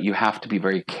 but you have to be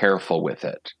very careful with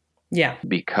it. Yeah.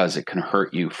 Because it can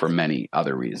hurt you for many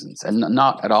other reasons and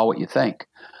not at all what you think.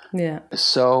 Yeah.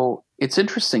 So it's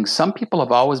interesting. Some people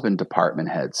have always been department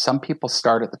heads. Some people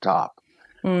start at the top.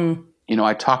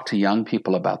 I talk to young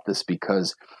people about this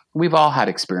because we've all had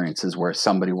experiences where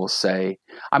somebody will say,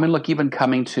 I mean, look, even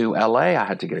coming to LA, I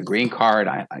had to get a green card.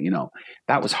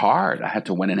 That was hard. I had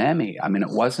to win an Emmy. I mean,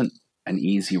 it wasn't an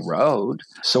easy road.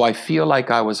 So I feel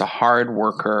like I was a hard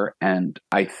worker, and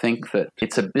I think that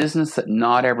it's a business that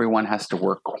not everyone has to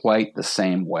work quite the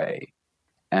same way.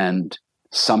 And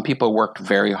some people worked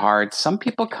very hard. Some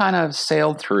people kind of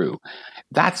sailed through.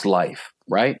 That's life,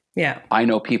 right? Yeah. I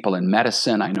know people in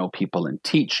medicine. I know people in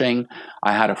teaching.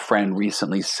 I had a friend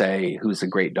recently who's a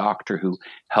great doctor who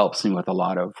helps me with a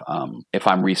lot of, if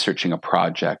I'm researching a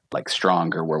project like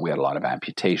Stronger, where we had a lot of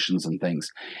amputations and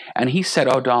things. And he said,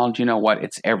 oh, Donald, you know what?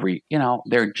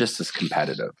 They're just as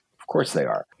competitive. Of course they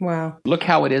are. Wow. Look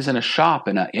how it is in a shop,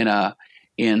 in a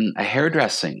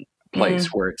hairdressing place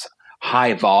where it's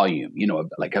high volume,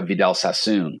 like a Vidal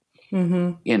Sassoon.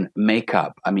 In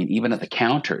makeup. I mean, even at the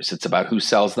counters, it's about who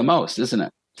sells the most, isn't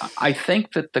it? I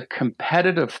think that the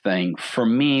competitive thing for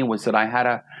me was that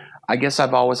I guess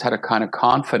I've always had a kind of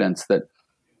confidence that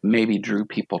maybe drew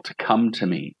people to come to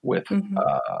me with,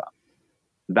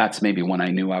 that's maybe when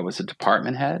I knew I was a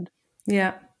department head.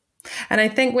 Yeah. And I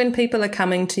think when people are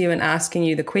coming to you and asking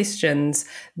you the questions,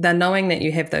 they're knowing that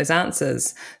you have those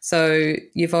answers. So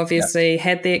you've obviously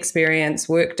had the experience,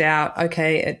 worked out,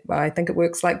 okay, I think it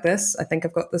works like this. I think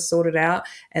I've got this sorted out.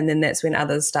 And then that's when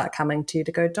others start coming to you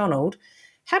to go, Donald,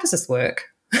 how does this work?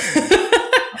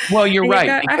 Well, you're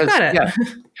right. I've got it.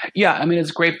 Yeah. I mean, it's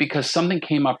great because something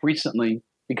came up recently,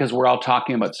 because we're all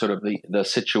talking about sort of the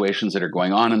situations that are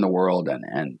going on in the world.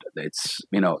 And it's,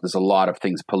 there's a lot of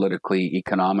things politically,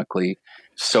 economically,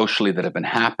 socially that have been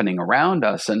happening around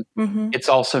us. And it's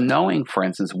also knowing, for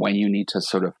instance, when you need to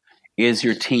sort of, is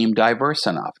your team diverse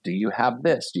enough? Do you have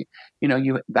this?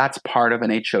 That's part of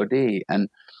an HOD. And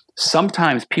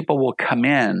sometimes people will come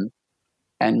in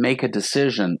and make a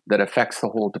decision that affects the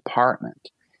whole department.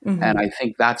 And I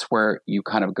think that's where you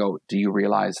kind of go, do you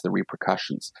realize the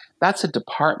repercussions? That's a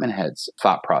department head's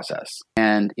thought process.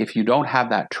 And if you don't have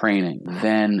that training,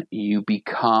 then you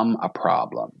become a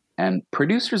problem. And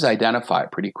producers identify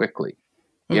it pretty quickly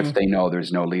if they know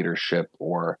there's no leadership,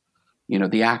 or,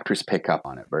 the actors pick up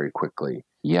on it very quickly.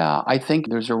 Yeah, I think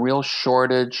there's a real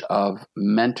shortage of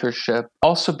mentorship.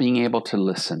 Also being able to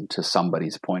listen to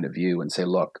somebody's point of view and say,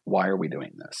 look, why are we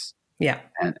doing this? Yeah.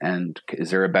 And is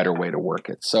there a better way to work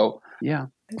it? So, yeah.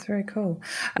 That's very cool.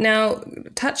 Now,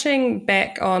 touching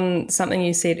back on something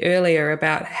you said earlier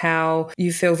about how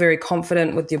you feel very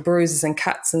confident with your bruises and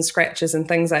cuts and scratches and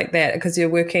things like that, because you're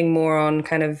working more on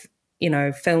kind of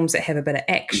films that have a bit of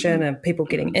action Mm-hmm. and people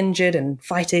getting injured and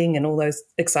fighting and all those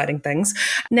exciting things.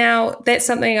 Now, that's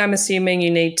something I'm assuming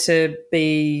you need to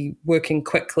be working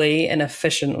quickly and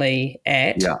efficiently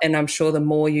at. Yeah. And I'm sure the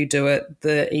more you do it,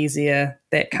 the easier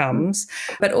that comes.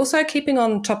 But also keeping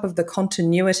on top of the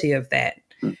continuity of that.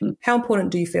 Mm-hmm. How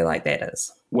important do you feel like that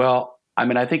is? Well, I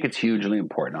mean, I think it's hugely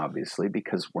important, obviously,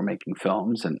 because we're making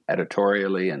films and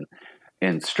editorially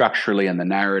and structurally in the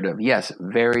narrative. Yes,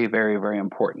 very, very, very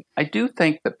important. I do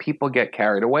think that people get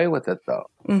carried away with it, though.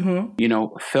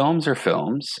 Mm-hmm. Films are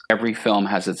films. Every film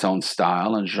has its own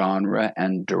style and genre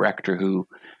and director who,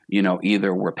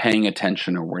 either we're paying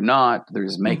attention or we're not.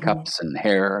 There's makeups and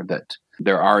hair that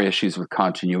there are issues with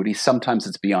continuity. Sometimes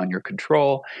it's beyond your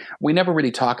control. We never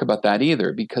really talk about that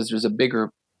either because there's a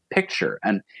bigger picture.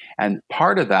 And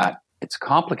part of that, it's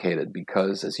complicated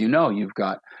because, as you know, you've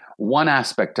got one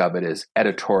aspect of it is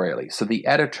editorially. So the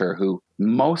editor, who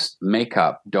most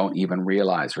makeup don't even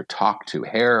realize or talk to,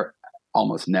 hair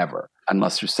almost never,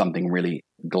 unless there's something really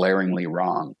glaringly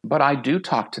wrong. But I do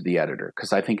talk to the editor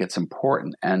because I think it's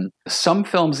important. And some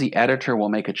films, the editor will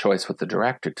make a choice with the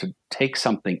director to take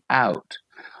something out.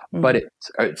 But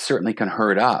it certainly can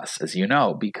hurt us, as you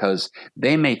know, because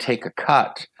they may take a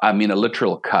cut, a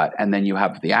literal cut, and then you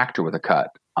have the actor with a cut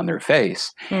on their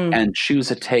face and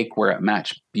choose a take where it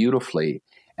matched beautifully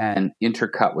and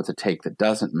intercut with a take that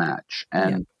doesn't match.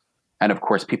 And of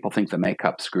course, people think the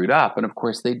makeup screwed up, and of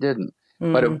course they didn't.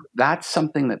 But that's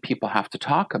something that people have to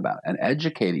talk about and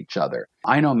educate each other.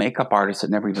 I know makeup artists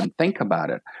that never even think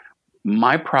about it.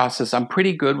 My process, I'm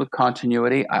pretty good with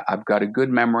continuity. I've got a good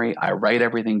memory. I write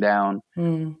everything down.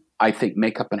 I think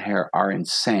makeup and hair are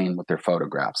insane with their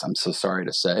photographs. I'm so sorry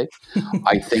to say.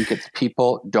 I think it's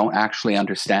people don't actually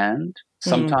understand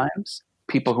sometimes.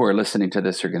 People who are listening to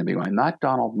this are going to be going, not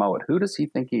Donald Mowat. Who does he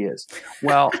think he is?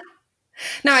 Well,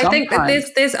 no, I think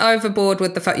that there's overboard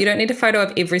with the photo. You don't need a photo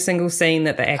of every single scene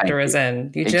that the actor is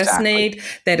in. You just need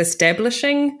that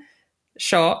establishing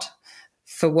shot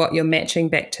for what you're matching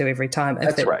back to every time.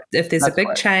 If there's a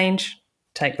big change,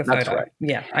 take the photo. Right.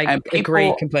 Yeah, I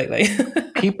agree completely.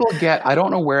 People I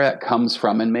don't know where that comes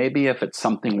from. And maybe if it's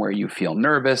something where you feel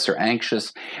nervous or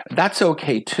anxious, that's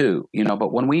okay too.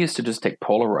 But when we used to just take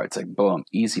Polaroids, like boom,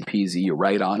 easy peasy, you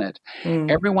write on it.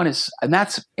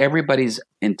 Everybody's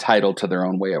entitled to their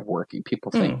own way of working.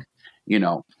 People think,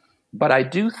 but I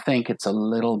do think it's a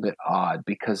little bit odd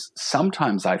because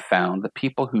sometimes I found the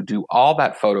people who do all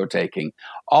that photo taking,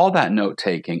 all that note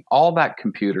taking, all that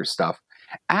computer stuff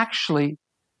actually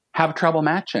have trouble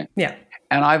matching. Yeah.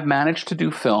 And I've managed to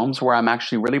do films where I'm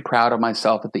actually really proud of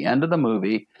myself at the end of the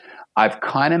movie. I've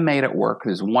kind of made it work.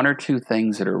 There's one or two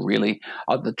things that are really,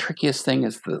 the trickiest thing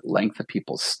is the length of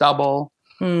people's stubble,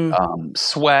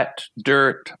 sweat,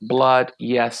 dirt, blood,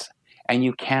 yes. And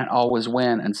you can't always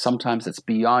win. And sometimes it's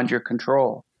beyond your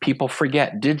control. People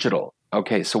forget digital.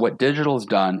 Okay, so what digital's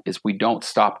done is we don't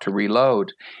stop to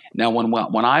reload. Now,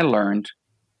 when I learned,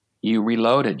 you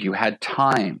reloaded, you had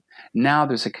time. Now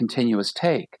there's a continuous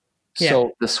take.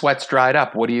 So the sweat's dried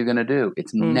up. What are you going to do?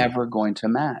 It's never going to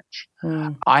match.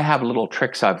 I have little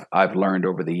tricks I've learned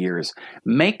over the years.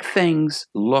 Make things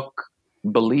look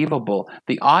believable.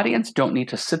 The audience don't need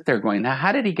to sit there going, now,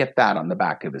 how did he get that on the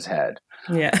back of his head?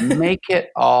 Yeah. Make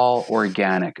it all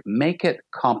organic. Make it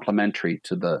complementary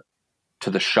to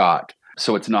the shot.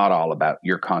 So it's not all about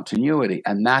your continuity.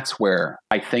 And that's where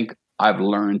I think I've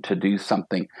learned to do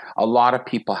something a lot of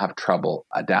people have trouble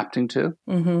adapting to.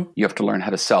 You have to learn how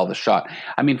to sell the shot.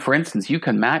 For instance, you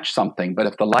can match something, but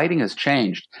if the lighting has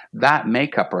changed, that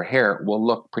makeup or hair will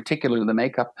look, particularly the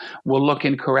makeup, will look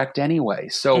incorrect anyway.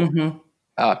 So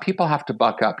people have to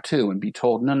buck up too and be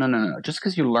told, no. Just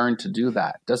because you learned to do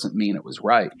that doesn't mean it was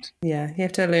right. Yeah, you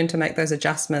have to learn to make those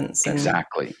adjustments.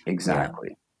 Exactly.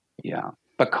 Yeah.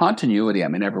 But continuity,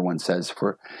 everyone says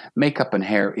for makeup and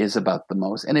hair is about the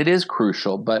most, and it is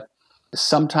crucial, but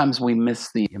sometimes we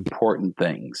miss the important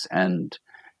things. And,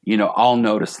 I'll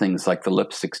notice things like the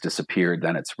lipstick's disappeared,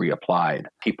 then it's reapplied.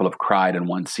 People have cried in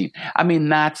one scene.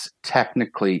 That's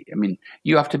technically,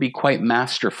 you have to be quite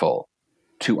masterful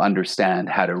to understand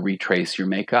how to retrace your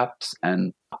makeups.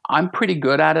 And I'm pretty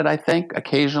good at it, I think.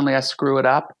 Occasionally I screw it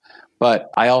up,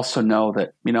 but I also know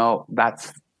that,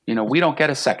 we don't get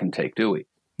a second take, do we?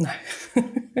 No,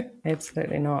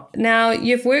 absolutely not. Now,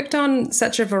 you've worked on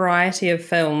such a variety of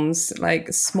films,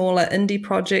 like smaller indie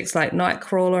projects like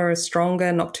Nightcrawler,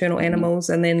 Stronger, Nocturnal Animals,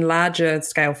 and then larger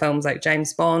scale films like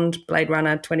James Bond, Blade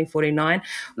Runner 2049.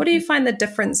 What do you find the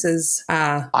differences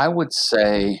are? I would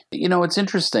say, it's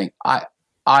interesting.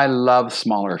 I love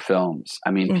smaller films.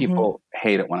 People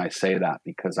hate it when I say that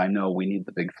because I know we need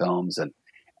the big films and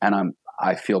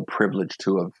I feel privileged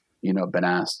to have been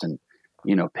asked and,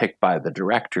 picked by the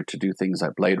director to do things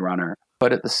like Blade Runner.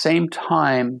 But at the same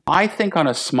time, I think on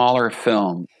a smaller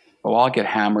film, I'll get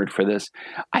hammered for this.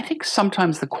 I think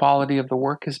sometimes the quality of the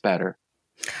work is better.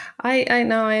 I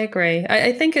know, I agree.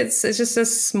 I think it's just a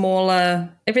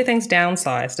smaller, everything's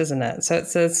downsized, isn't it? So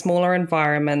it's a smaller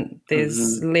environment.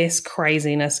 There's less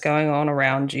craziness going on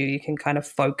around you. You can kind of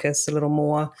focus a little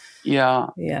more. Yeah.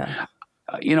 Yeah.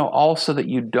 Also that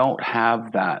you don't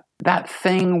have that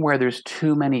thing where there's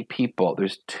too many people.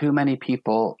 There's too many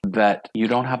people that you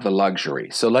don't have the luxury.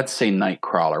 So let's say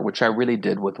Nightcrawler, which I really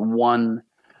did with one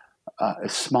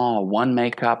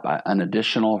makeup, an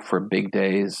additional for big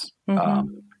days,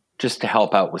 just to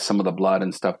help out with some of the blood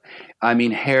and stuff. I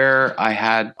mean, hair,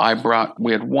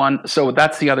 we had one. So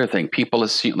that's the other thing. People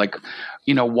assume, like,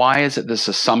 why is it this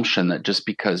assumption that just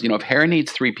because, if hair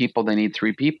needs 3 people, they need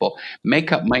 3 people.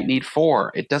 Makeup might need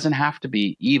 4. It doesn't have to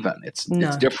be even. It's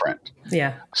different.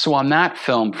 Yeah. So on that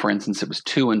film, for instance, it was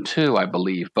 2 and 2, I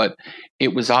believe, but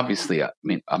it was obviously a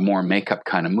more makeup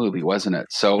kind of movie, wasn't it?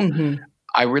 So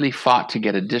I really fought to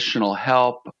get additional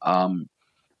help.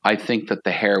 I think that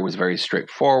the hair was very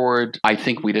straightforward. I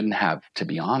think we didn't have, to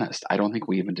be honest, I don't think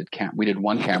we even did we did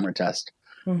one camera test.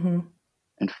 In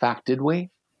fact, did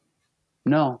we?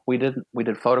 No, we didn't. We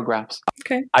did photographs.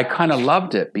 Okay. I kind of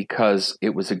loved it because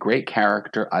it was a great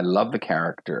character. I love the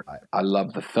character. I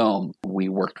love the film. We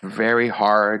worked very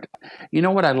hard. You know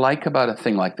what I like about a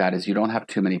thing like that is you don't have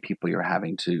too many people you're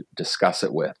having to discuss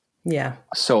it with. Yeah.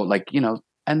 So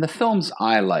and the films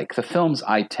the films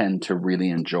I tend to really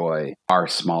enjoy are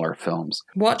smaller films.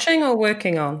 Watching or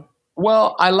working on?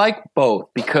 Well, I like both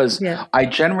because I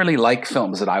generally like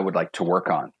films that I would like to work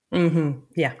on.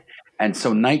 Yeah. And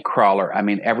so Nightcrawler, I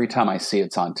mean, every time I see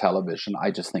it's on television, I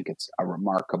just think it's a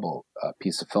remarkable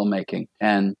piece of filmmaking.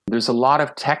 And there's a lot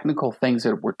of technical things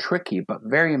that were tricky, but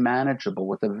very manageable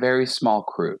with a very small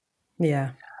crew.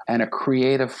 Yeah. And a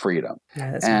creative freedom.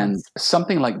 Yeah, that's and nice.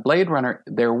 Something like Blade Runner,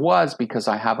 there was, because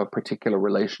I have a particular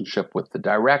relationship with the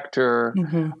director.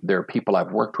 There are people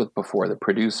I've worked with before, the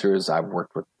producers. I've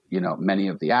worked with, many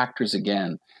of the actors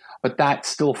again. But that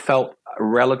still felt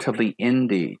relatively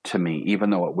indie to me,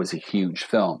 even though it was a huge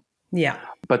film. Yeah.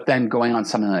 But then going on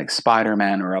something like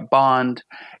Spider-Man or a Bond,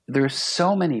 there's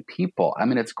so many people. I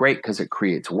mean, it's great because it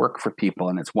creates work for people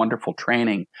and it's wonderful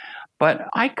training. But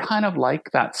I kind of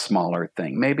like that smaller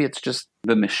thing. Maybe it's just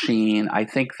the machine. I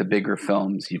think the bigger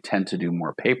films, you tend to do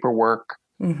more paperwork.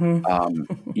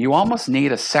 You almost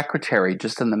need a secretary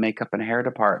just in the makeup and hair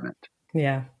department.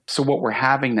 Yeah. So what we're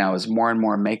having now is more and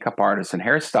more makeup artists and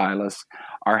hairstylists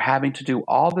are having to do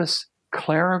all this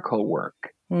clerical work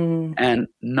and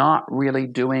not really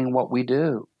doing what we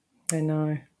do. I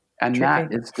know. And that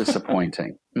is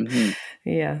disappointing.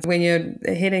 Yeah. When you're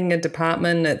heading a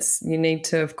department, you need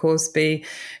to, of course, be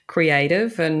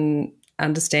creative and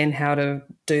understand how to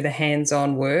do the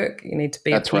hands-on work. You need to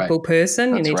be a people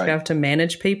person. You need to be able to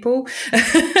manage people.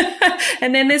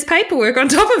 And then there's paperwork on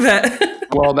top of it.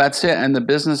 Well, that's it. And the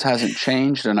business hasn't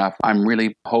changed enough. I'm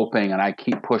really hoping, and I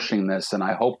keep pushing this, and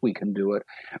I hope we can do it.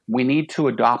 We need to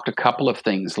adopt a couple of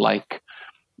things like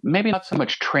maybe not so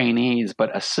much trainees,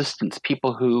 but assistants,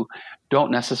 people who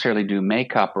don't necessarily do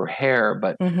makeup or hair,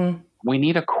 but we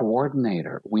need a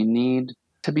coordinator. We need,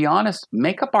 to be honest,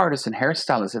 makeup artists and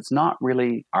hairstylists, it's not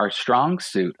really our strong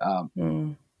suit.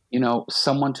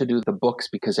 Someone to do the books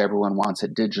because everyone wants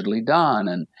it digitally done.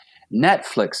 And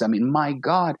Netflix, I mean, my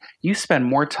God, you spend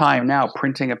more time now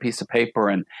printing a piece of paper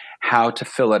and how to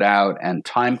fill it out and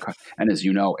time. And as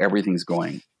you know, everything's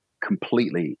going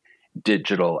completely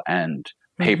digital and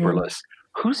paperless.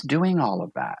 Who's doing all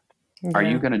of that? Yeah. Are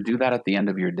you going to do that at the end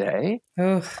of your day?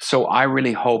 Ugh. So I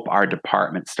really hope our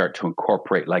departments start to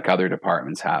incorporate, like other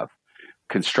departments have,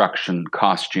 construction,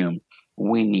 costume.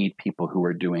 We need people who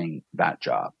are doing that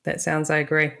job. I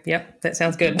agree. Yep, that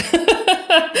sounds good.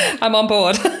 I'm on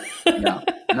board. Yeah.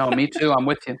 No, me too. I'm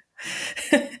with you.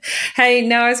 Hey,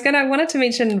 now I wanted to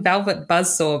mention Velvet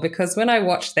Buzzsaw because when I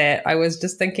watched that, I was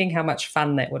just thinking how much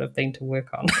fun that would have been to work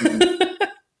on.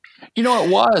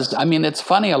 It was. I mean, it's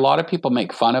funny. A lot of people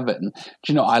make fun of it. And,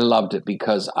 I loved it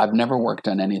because I've never worked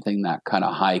on anything that kind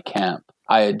of high camp.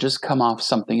 I had just come off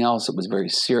something else. It was very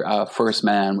First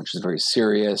Man, which is very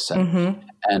serious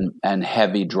and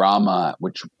heavy drama,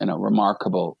 which,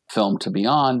 remarkable film to be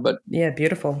on. But yeah,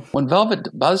 beautiful. When Velvet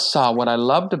Buzzsaw, what I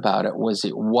loved about it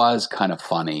was kind of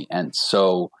funny. And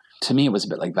so to me, it was a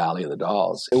bit like Valley of the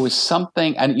Dolls. It was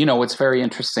something, and it's very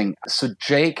interesting. So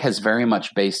Jake has very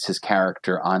much based his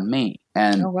character on me.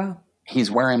 And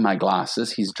he's wearing my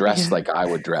glasses. He's dressed like I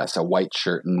would dress, a white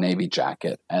shirt and navy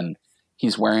jacket. And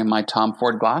he's wearing my Tom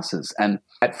Ford glasses. And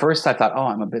at first I thought, oh,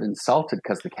 I'm a bit insulted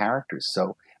because the character's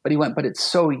so, but he went, but it's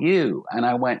so you. And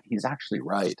I went, he's actually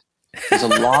right. Because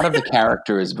a lot of the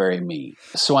character is very me.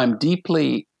 So I'm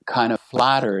deeply kind of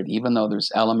flattered, even though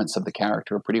there's elements of the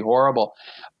character are pretty horrible.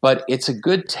 But it's a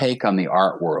good take on the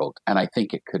art world. And I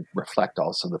think it could reflect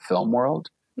also the film world.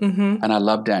 Mm-hmm. And I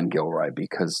love Dan Gilroy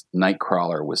because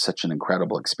Nightcrawler was such an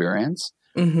incredible experience.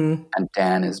 Mm-hmm. And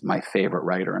Dan is my favorite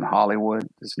writer in Hollywood.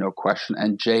 There's no question.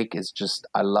 And Jake is just,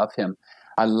 I love him.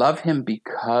 I love him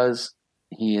because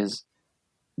he is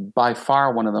by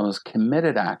far one of the most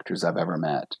committed actors I've ever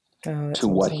met to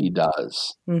what he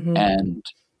does. Mm-hmm. And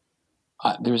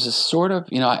there's a sort of,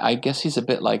 I guess he's a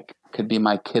bit like, could be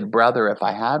my kid brother if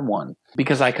I had one,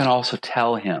 because I can also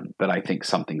tell him that I think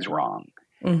something's wrong.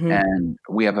 Mm-hmm. And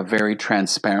we have a very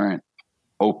transparent,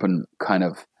 open kind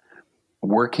of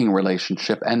working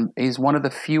relationship. And he's one of the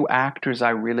few actors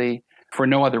I really, for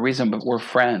no other reason, but we're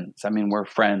friends. I mean, we're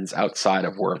friends outside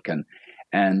of work,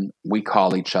 and we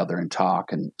call each other and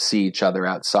talk and see each other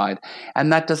outside.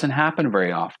 And that doesn't happen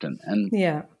very often. And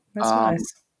yeah, that's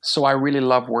nice. So I really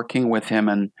love working with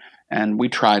him, and we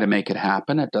try to make it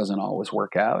happen. It doesn't always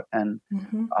work out. And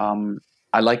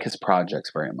I like his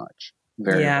projects very much.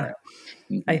 Very, very much.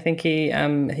 Mm-hmm. I think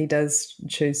he does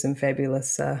choose some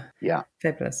fabulous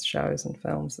fabulous shows and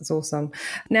films. It's awesome.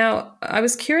 Now, I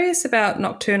was curious about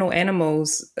Nocturnal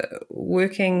Animals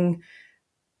working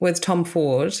with Tom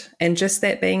Ford and just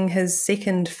that being his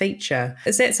second feature.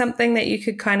 Is that something that you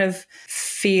could kind of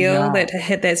feel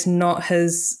that's not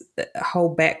his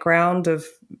whole background of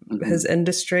his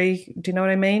industry? Do you know what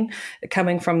I mean?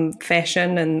 Coming from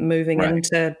fashion and moving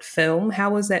into film. How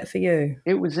was that for you?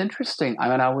 It was interesting. I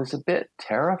mean, I was a bit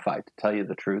terrified, to tell you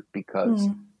the truth, because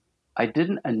I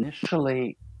didn't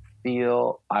initially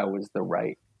feel I was the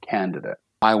right candidate.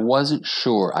 I wasn't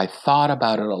sure. I thought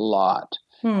about it a lot.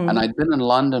 And I'd been in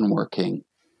London working.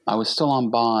 I was still on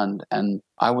Bond, and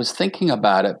I was thinking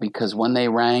about it because when they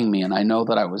rang me, and I know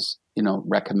that I was,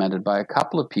 recommended by a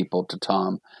couple of people to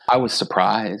Tom, I was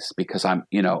surprised because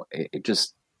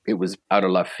it was out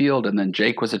of left field. And then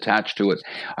Jake was attached to it.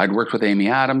 I'd worked with Amy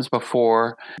Adams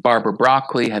before. Barbara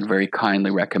Broccoli had very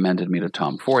kindly recommended me to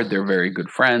Tom Ford. They're very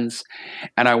good friends.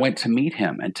 And I went to meet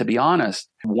him. And to be honest,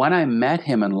 when I met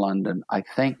him in London, I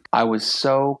think I was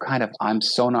so I'm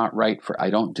so not right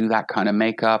I don't do that kind of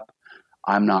makeup.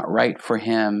 I'm not right for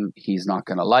him. He's not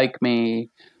going to like me.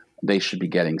 They should be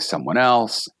getting someone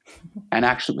else. And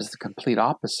actually it was the complete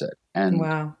opposite. And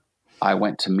wow. I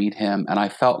went to meet him, and I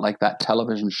felt like that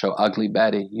television show, Ugly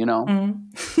Betty,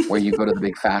 where you go to the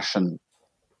big fashion,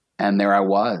 and there I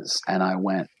was. And I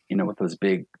went, with those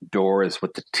big doors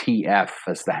with the TF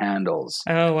as the handles.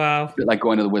 Oh, wow. A bit like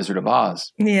going to the Wizard of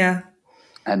Oz. Yeah.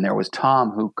 And there was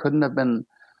Tom, who couldn't have been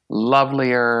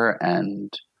lovelier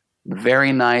and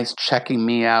very nice, checking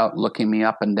me out, looking me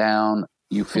up and down.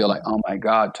 You feel like, oh my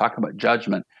God, talk about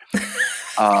judgment.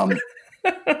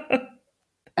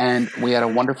 And we had a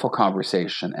wonderful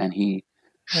conversation, and he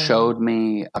showed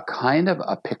me a kind of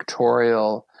a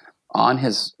pictorial on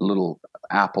his little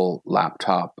Apple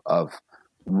laptop of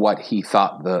what he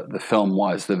thought the film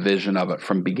was, the vision of it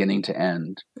from beginning to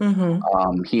end.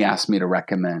 Mm-hmm. He asked me to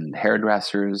recommend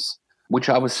hairdressers, which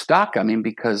I was stuck. I mean,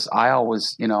 because I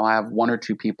always, I have one or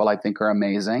two people I think are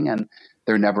amazing, and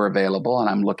they're never available, and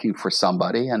I'm looking for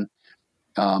somebody. And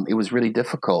it was really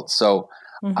difficult. So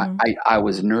I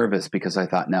was nervous because I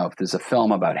thought, now, if there's a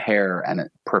film about hair and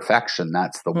perfection,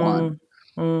 that's the one.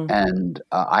 And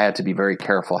I had to be very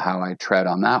careful how I tread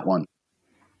on that one.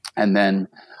 And then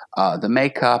the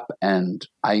makeup, and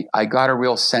I got a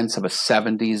real sense of a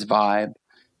 70s vibe,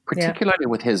 particularly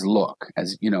with his look,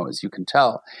 as you can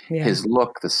tell, his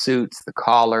look, the suits, the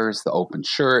collars, the open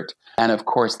shirt. And of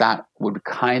course, that would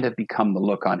kind of become the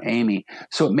look on Amy.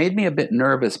 So it made me a bit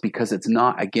nervous because it's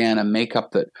not, again, a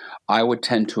makeup that I would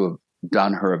tend to have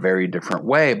done her a very different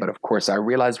way. But of course, I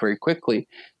realized very quickly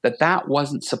that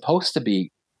wasn't supposed to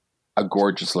be a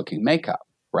gorgeous looking makeup,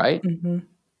 right? Mm-hmm.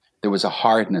 There was a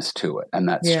hardness to it, and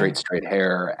that straight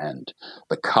hair and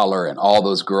the color, and all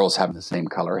those girls having the same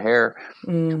color hair.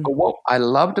 But what I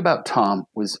loved about Tom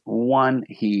was, one,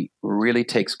 he really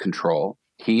takes control.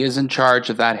 He is in charge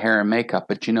of that hair and makeup,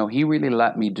 but he really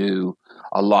let me do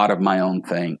a lot of my own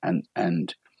thing,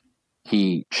 and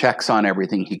he checks on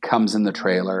everything. He comes in the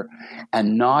trailer,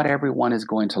 and not everyone is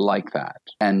going to like that.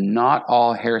 And not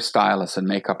all hairstylists and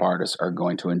makeup artists are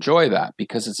going to enjoy that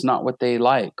because it's not what they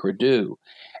like or do.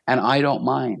 And I don't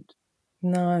mind.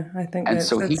 No, I think And that's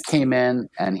so he it's came in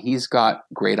and he's got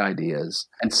great ideas.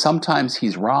 And sometimes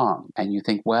he's wrong. And you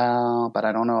think, well, but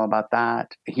I don't know about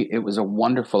that. It was a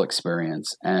wonderful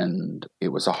experience. And it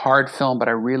was a hard film, but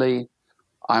I'm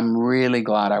really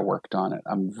glad I worked on it.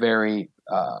 I'm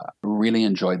really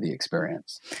enjoyed the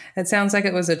experience. it sounds like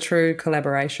it was a true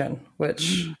collaboration,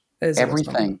 which is awesome.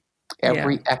 Everything, Yeah.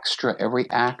 every extra, every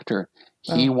actor,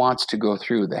 he Oh. wants to go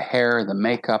through the hair, the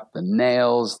makeup, the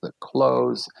nails, the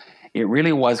clothes. It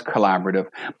really was collaborative,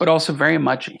 but also very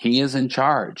much he is in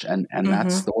charge, and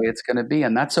that's the way it's going to be,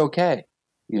 and that's okay,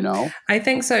 you know. I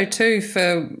think so too,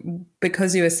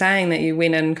 because you were saying that you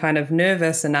went in kind of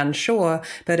nervous and unsure,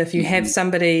 but if you have Mhm.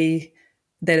 somebody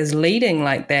that is leading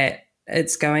like that,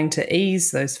 it's going to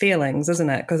ease those feelings, isn't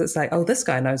it? Because it's like, oh, this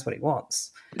guy knows what he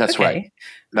wants. That's right. Okay,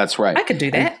 That's right. I could do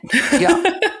And that.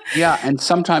 yeah, yeah, and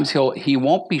sometimes he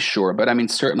won't be sure, but I mean,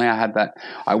 certainly I had that.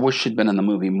 I wish she'd been in the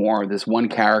movie more. This one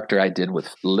character I did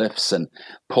with lifts and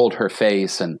pulled her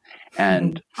face,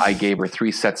 and I gave her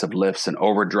 3 sets of lifts and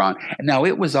overdrawn. And now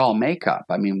it was all makeup.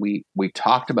 I mean, we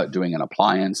talked about doing an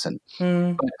appliance,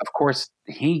 but of course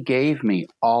he gave me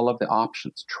all of the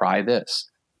options. Try this,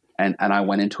 and I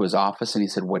went into his office and he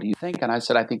said, "What do you think?" And I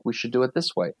said, "I think we should do it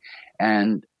this way."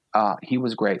 And he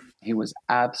was great. He was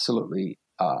absolutely.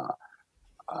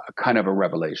 Kind of a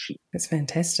revelation. It's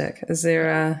fantastic. Is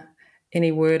there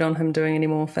any word on him doing any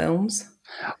more films?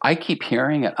 I keep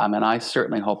hearing it. I mean, I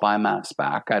certainly hope I'm asked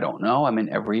back. I don't know. I mean,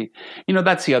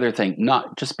 that's the other thing.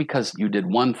 Not just because you did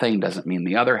one thing doesn't mean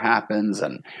the other happens.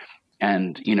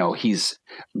 And he's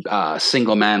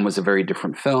Single Man was a very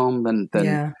different film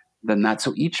Yeah. than that.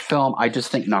 So each film, I just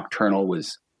think Nocturnal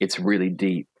it's really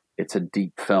deep. It's a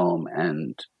deep film,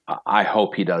 and I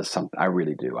hope he does something. I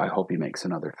really do. I hope he makes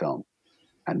another film,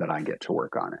 and that I get to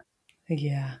work on it.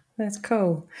 Yeah, that's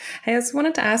cool. Hey, I just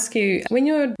wanted to ask you, when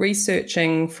you're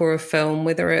researching for a film,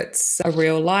 whether it's a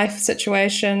real life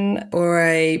situation or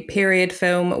a period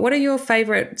film, what are your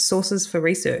favorite sources for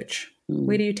research?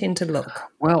 Where do you tend to look?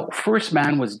 Well, First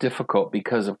Man was difficult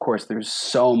because, of course, there's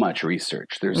so much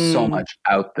research. There's so much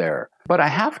out there. But I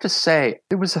have to say,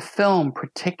 there was a film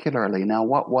particularly. Now,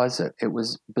 what was it? It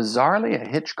was bizarrely a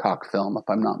Hitchcock film, if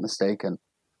I'm not mistaken.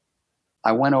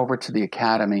 I went over to the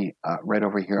Academy right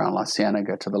over here on La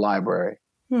Cienega to the library.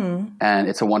 And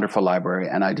it's a wonderful library.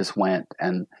 And I just went.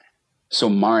 And so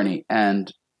Marnie,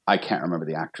 and I can't remember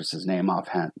the actress's name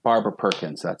offhand, Barbara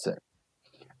Perkins, that's it.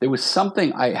 There was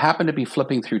something, I happened to be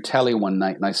flipping through telly one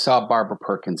night and I saw Barbara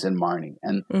Perkins in Marnie.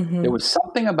 And there was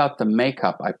something about the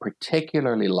makeup I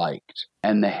particularly liked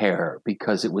and the hair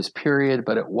because it was period,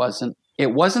 but it wasn't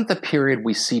the period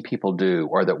we see people do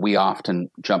or that we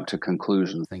often jump to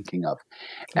conclusions thinking of.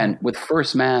 And with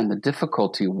First Man, the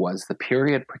difficulty was the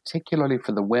period, particularly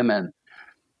for the women,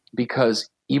 because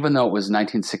even though it was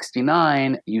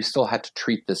 1969, you still had to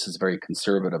treat this as very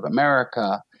conservative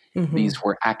America. These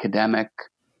were academic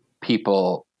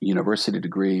people, university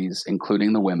degrees,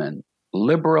 including the women,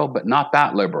 liberal, but not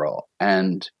that liberal.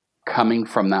 And coming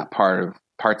from that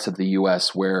parts of the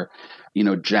US where,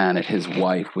 Janet, his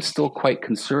wife, was still quite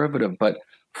conservative, but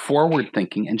forward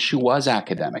thinking. And she was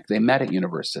academic. They met at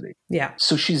university. Yeah.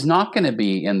 So she's not going to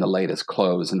be in the latest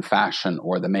clothes and fashion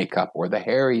or the makeup or the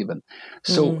hair even.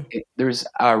 So there's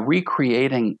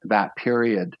recreating that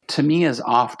period to me is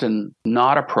often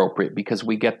not appropriate because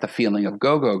we get the feeling of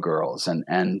go-go girls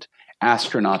and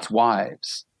astronauts'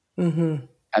 wives. And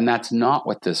that's not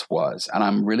what this was. And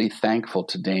I'm really thankful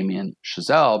to Damien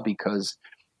Chazelle because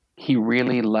he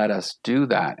really let us do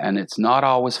that. And it's not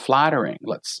always flattering,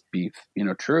 let's be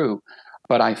true.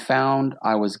 But I found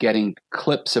I was getting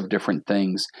clips of different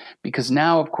things because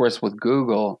now, of course, with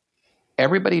Google,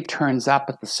 everybody turns up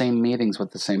at the same meetings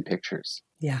with the same pictures.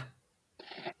 Yeah.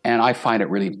 And I find it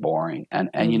really boring.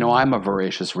 And I'm a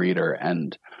voracious reader.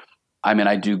 And I mean,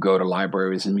 I do go to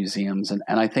libraries and museums, and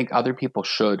I think other people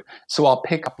should. So I'll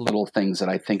pick up little things that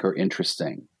I think are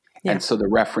interesting. Yeah. And so the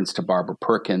reference to Barbara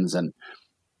Perkins and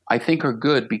I think are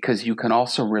good because you can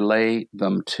also relay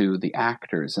them to the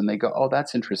actors and they go, oh,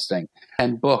 that's interesting.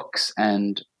 And books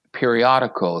and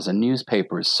periodicals and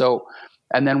newspapers. So,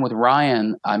 and then with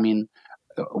Ryan, I mean,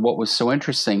 what was so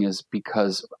interesting is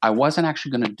because I wasn't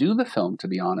actually going to do the film, to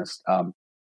be honest.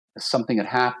 Something had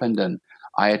happened and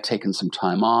I had taken some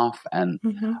time off. And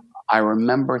I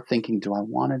remember thinking, do I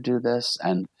want to do this?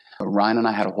 And Ryan and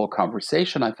I had a whole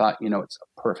conversation. I thought, it's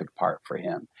a perfect part for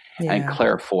him. Yeah. And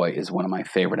Claire Foy is one of my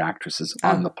favorite actresses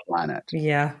on the planet.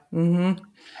 Yeah.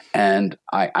 And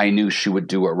I knew she would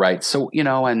do it right. So,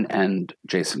 and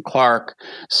Jason Clarke.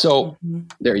 So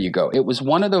there you go. It was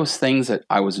one of those things that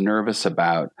I was nervous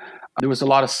about. There was a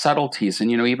lot of subtleties.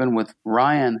 And, even with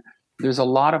Ryan, there's a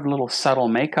lot of little subtle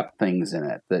makeup things in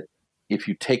it that if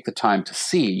you take the time to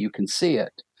see, you can see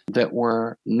it, that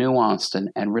were nuanced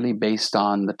and really based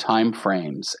on the time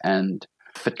frames and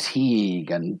fatigue.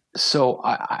 And so,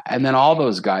 and then all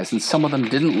those guys, and some of them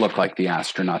didn't look like the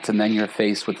astronauts. And then you're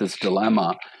faced with this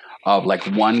dilemma of like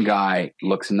one guy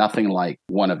looks nothing like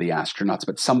one of the astronauts,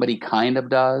 but somebody kind of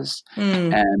does.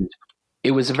 And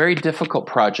it was a very difficult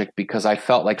project because I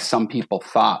felt like some people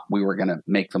thought we were going to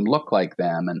make them look like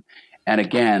them. And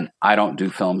again, I don't do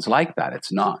films like that.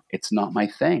 It's not my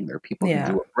thing. There are people who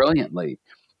do it brilliantly.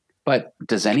 But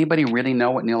does anybody really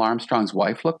know what Neil Armstrong's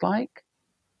wife looked like?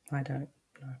 I don't know.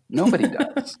 Nobody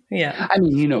does. Yeah. I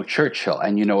mean, you know Churchill,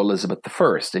 and you know Elizabeth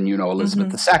I, and you know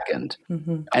Elizabeth II.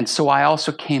 And so I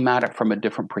also came at it from a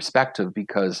different perspective,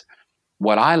 because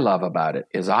what I love about it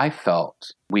is I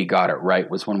felt we got it right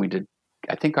was when we did,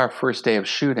 I think, our first day of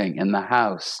shooting in the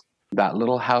house. That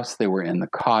little house they were in, the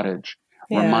cottage,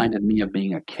 reminded me of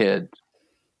being a kid,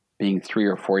 being 3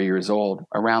 or 4 years old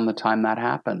around the time that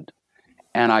happened.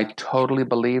 And I totally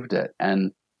believed it.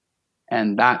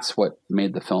 And that's what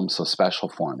made the film so special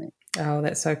for me. Oh,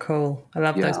 that's so cool. I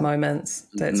love those moments.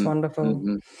 That's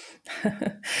wonderful.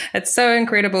 It's so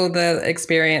incredible, the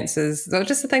experiences, or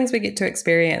just the things we get to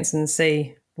experience and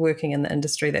see working in the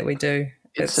industry that we do.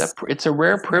 It's a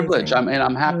rare privilege. I mean,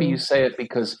 I'm happy you say it,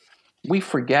 because we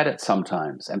forget it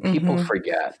sometimes, and people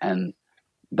forget. And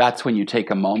that's when you take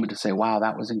a moment to say, wow,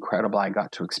 that was incredible. I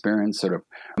got to experience sort of,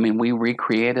 I mean, we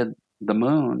recreated the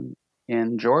moon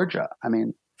in Georgia. I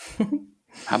mean,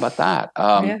 how about that?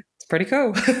 Yeah, it's pretty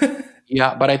cool.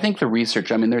 Yeah, but I think the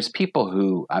research, I mean, there's people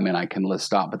who, I mean, I can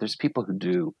list off, but there's people who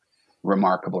do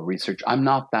remarkable research. I'm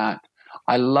not that.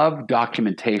 I love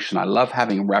documentation. I love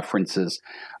having references,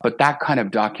 but that kind of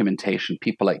documentation,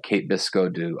 people like Kate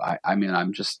Biscoe do. I mean,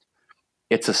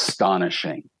 it's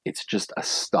astonishing. It's just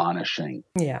astonishing.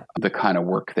 Yeah. The kind of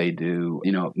work they do,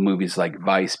 you know, movies like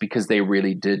Vice, because they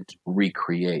really did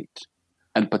recreate.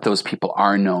 But those people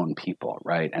are known people,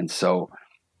 right? And so,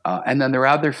 and then there are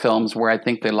other films where I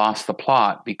think they lost the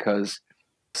plot, because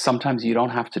sometimes you don't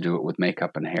have to do it with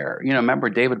makeup and hair. You know, remember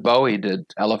David Bowie did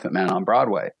Elephant Man on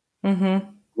Broadway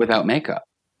without makeup.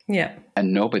 Yeah.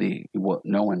 And no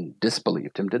one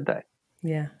disbelieved him, did they?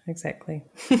 Yeah, exactly.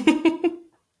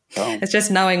 It's just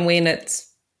knowing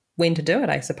when to do it,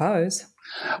 I suppose.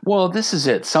 Well, this is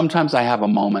it. Sometimes I have a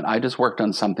moment. I just worked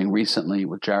on something recently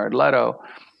with Jared Leto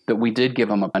that we did give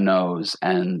him a nose.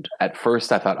 And at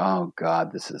first I thought, oh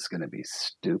God, this is going to be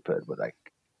stupid with like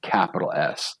capital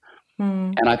S.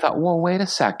 And I thought, well, wait a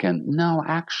second. No,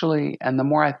 actually. And the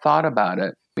more I thought about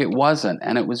it, it wasn't.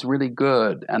 And it was really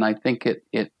good. And I think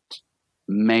it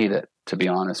made it, to be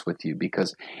honest with you,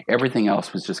 because everything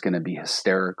else was just going to be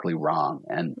hysterically wrong.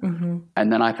 And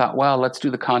then I thought, well, let's do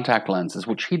the contact lenses,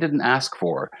 which he didn't ask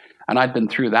for. And I'd been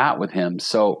through that with him.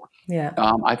 So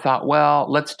I thought, well,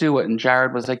 let's do it. And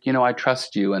Jared was like, you know, I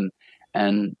trust you.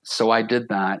 And so I did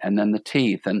that. And then the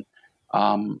teeth. And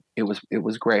it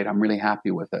was great. I'm really happy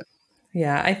with it.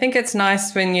 Yeah, I think it's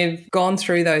nice when you've gone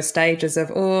through those stages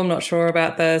of, oh, I'm not sure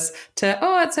about this, to,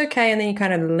 oh, it's okay. And then you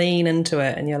kind of lean into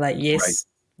it and you're like, yes,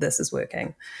 this is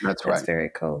working. That's right. That's very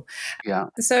cool. Yeah.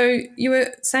 So you were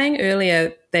saying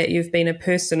earlier that you've been a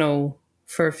personal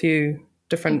for a few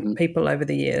different people over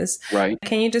the years. Right.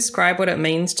 Can you describe what it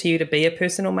means to you to be a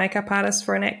personal makeup artist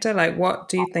for an actor? Like, what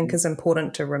do you think is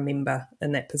important to remember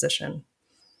in that position?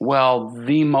 Well,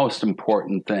 the most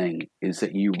important thing is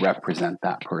that you represent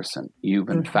that person. You've,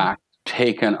 in fact,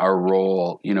 taken a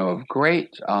role, you know, of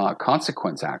great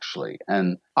consequence, actually.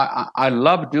 And I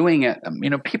love doing it. You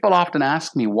know, people often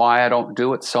ask me why I don't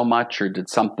do it so much or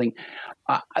did something.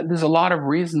 There's a lot of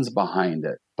reasons behind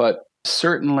it. But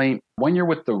certainly when you're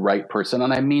with the right person,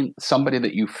 and I mean somebody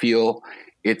that you feel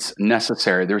it's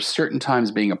necessary, there's certain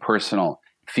times being a personal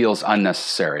feels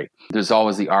unnecessary. There's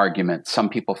always the argument. Some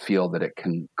people feel that it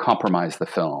can compromise the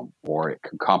film or it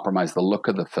can compromise the look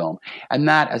of the film. And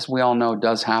that, as we all know,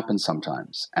 does happen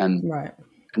sometimes. And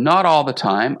not all the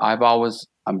time.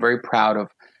 I'm very proud of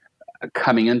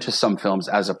coming into some films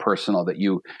as a personal, that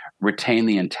you retain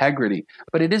the integrity.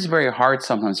 But it is very hard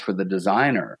sometimes for the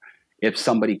designer if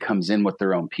somebody comes in with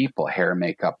their own people, hair,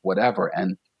 makeup, whatever,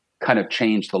 and kind of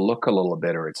change the look a little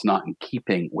bit, or it's not in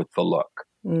keeping with the look.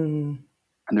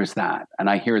 And there's that. And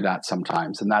I hear that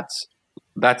sometimes, and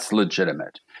that's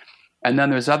legitimate. And then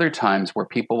there's other times where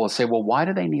people will say, well, why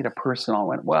do they need a personal? I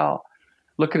went, well,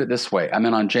 look at it this way. I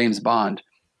mean, on James Bond,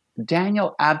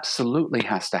 Daniel absolutely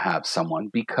has to have someone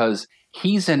because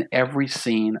he's in every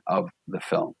scene of the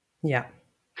film. Yeah.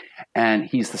 And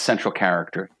he's the central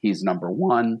character. He's number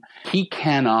one. He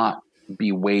cannot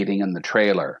be waiting in the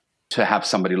trailer to have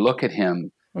somebody look at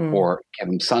him or give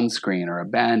them sunscreen or a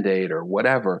Band-Aid or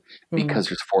whatever, because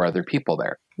there's 4 other people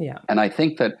there. Yeah. And I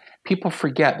think that people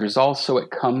forget there's also,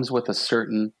 it comes with a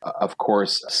certain, of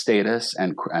course, status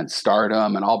and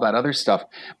stardom and all that other stuff.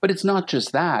 But it's not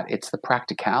just that, it's the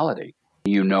practicality.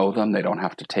 You know them, they don't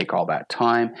have to take all that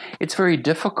time. It's very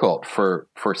difficult for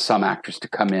some actors to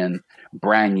come in,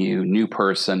 brand new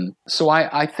person. So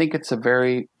I think it's a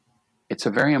very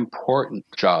important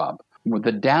job.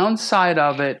 The downside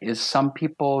of it is some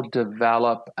people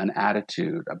develop an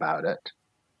attitude about it.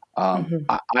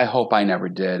 I hope I never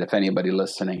did. If anybody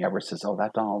listening ever says, "Oh,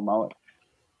 that Donald Mowat,"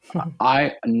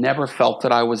 I never felt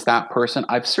that I was that person.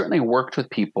 I've certainly worked with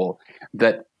people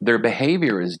that their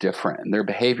behavior is different, and their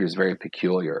behavior is very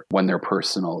peculiar when they're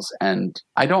personals. And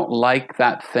I don't like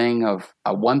that thing of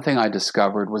one thing I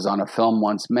discovered was on a film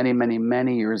once, many, many,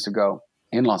 many years ago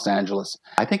in Los Angeles.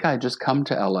 I think I had just come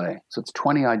to LA, so it's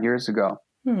 20 odd years ago.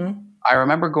 I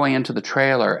remember going into the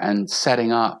trailer and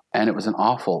setting up, and it was an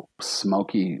awful,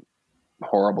 smoky,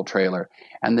 horrible trailer.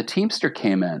 And the Teamster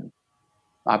came in.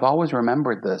 I've always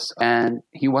remembered this, and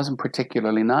he wasn't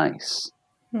particularly nice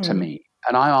to me.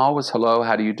 And I always, hello,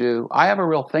 how do you do? I have a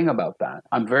real thing about that.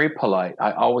 I'm very polite.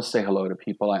 I always say hello to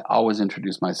people. I always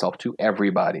introduce myself to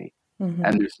everybody.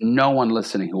 And there's no one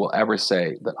listening who will ever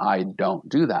say that I don't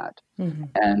do that.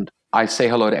 And I say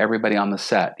hello to everybody on the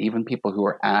set, even people who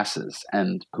are asses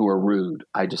and who are rude.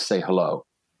 I just say hello.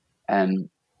 And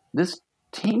this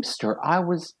Teamster, I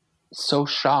was so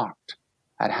shocked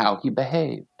at how he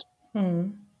behaved.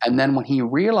 And then when he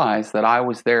realized that I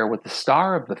was there with the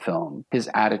star of the film, his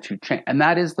attitude changed. And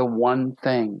that is the one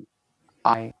thing.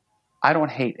 I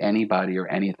don't hate anybody or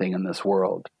anything in this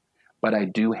world, but I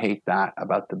do hate that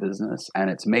about the business. And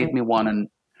it's made me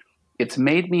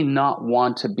not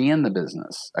want to be in the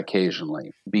business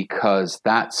occasionally, because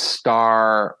that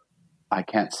star, I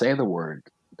can't say the word,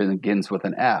 begins with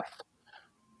an F.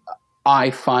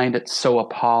 I find it so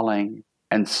appalling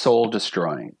and soul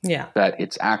destroying that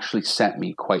it's actually sent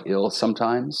me quite ill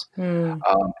sometimes.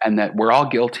 And that we're all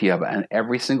guilty of it. And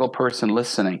every single person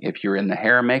listening, if you're in the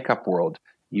hair and makeup world,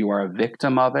 you are a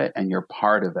victim of it and you're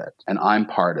part of it. And I'm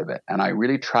part of it. And I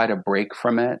really try to break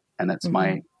from it. And it's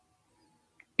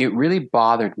it really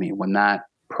bothered me when that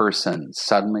person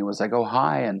suddenly was like, oh,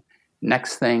 hi. And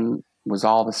next thing was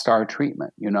all the star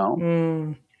treatment, you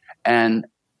know? And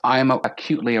I'm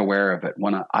acutely aware of it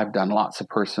when I've done lots of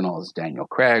personals, Daniel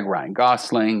Craig, Ryan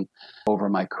Gosling, over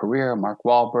my career, Mark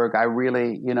Wahlberg. I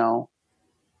really, you know,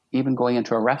 even going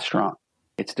into a restaurant,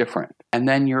 it's different. And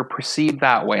then you're perceived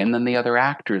that way. And then the other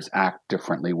actors act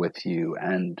differently with you.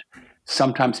 And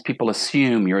sometimes people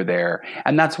assume you're there.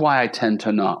 And that's why I tend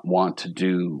to not want to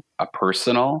do a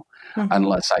personal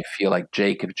unless I feel like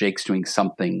if Jake's doing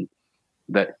something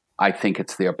that I think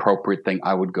it's the appropriate thing,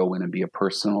 I would go in and be a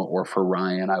personal. Or for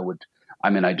Ryan,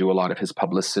 I do a lot of his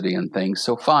publicity and things,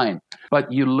 so fine.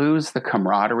 But you lose the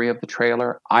camaraderie of the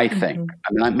trailer, I think.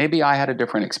 I mean, maybe I had a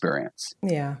different experience.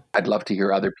 Yeah. I'd love to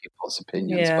hear other people's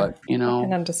opinions, but, you know. I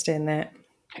can understand that.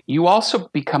 You also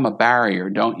become a barrier,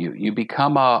 don't you? You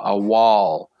become a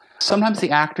wall. Sometimes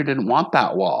the actor didn't want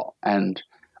that wall. And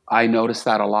I noticed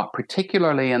that a lot,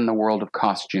 particularly in the world of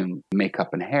costume,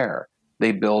 makeup, and hair.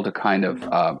 They build a kind of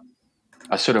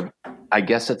a sort of, I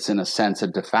guess it's in a sense, a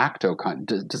de facto kind.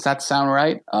 Does that sound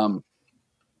right?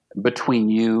 Between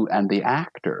you and the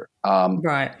actor.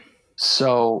 Right.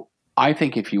 So I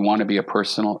think if you want to be a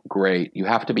personal, great. You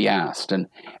have to be asked. And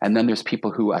then there's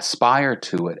people who aspire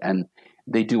to it, and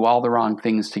they do all the wrong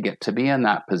things to get to be in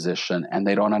that position, and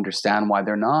they don't understand why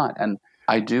they're not. And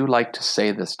I do like to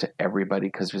say this to everybody,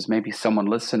 because there's maybe someone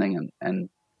listening and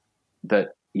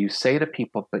that you say to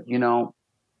people, but you know,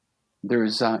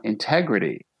 there's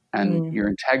integrity, and your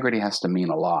integrity has to mean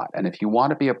a lot. And if you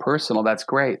want to be a personal, that's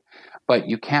great, but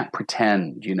you can't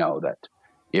pretend, you know, that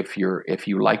if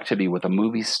you like to be with a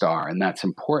movie star and that's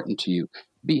important to you,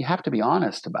 you have to be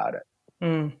honest about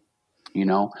it. You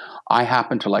know, I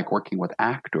happen to like working with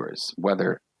actors,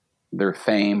 whether their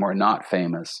fame or not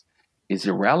famous is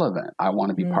irrelevant. I want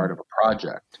to be part of a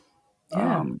project.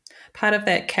 Yeah. Part of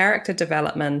that character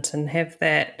development and have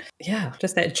that,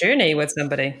 just that journey with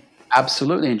somebody.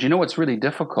 Absolutely. And you know what's really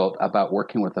difficult about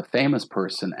working with a famous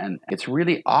person? And it's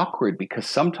really awkward because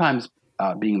sometimes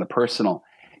being the personal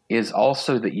is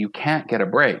also that you can't get a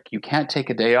break. You can't take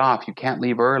a day off. You can't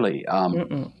leave early.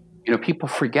 You know, people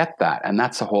forget that. And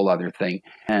that's a whole other thing.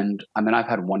 And I mean, I've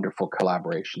had wonderful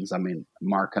collaborations. I mean,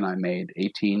 Mark and I made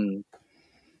 18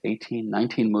 18,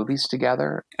 19 movies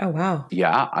together. Oh, wow.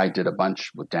 Yeah, I did a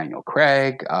bunch with Daniel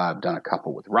Craig. I've done a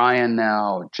couple with Ryan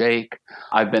now, Jake.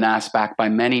 I've been asked back by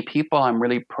many people.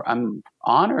 I'm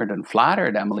honored and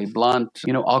flattered. Emily Blunt,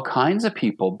 all kinds of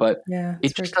people, but Yeah,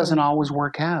 it's it very just doesn't cool. always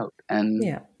work out. And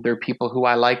Yeah. there are people who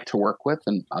I like to work with,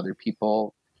 and other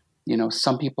people,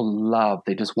 some people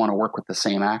they just want to work with the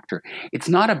same actor. It's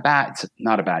not a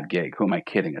bad gig. Who am I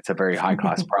kidding? It's a very high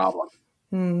class problem.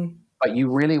 Mm, But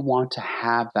you really want to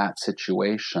have that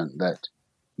situation that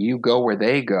you go where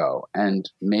they go, and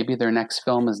maybe their next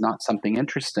film is not something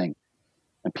interesting.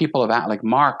 And people have like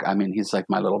Mark. I mean, he's like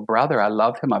my little brother. I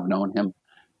love him. I've known him.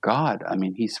 God, I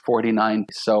mean, he's 49,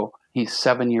 so he's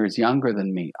 7 years younger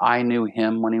than me. I knew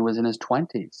him when he was in his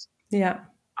 20s. yeah.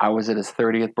 I was at his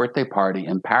 30th birthday party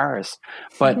in Paris.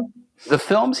 But the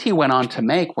films he went on to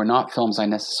make were not films I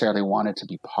necessarily wanted to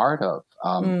be part of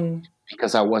Mm,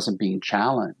 because I wasn't being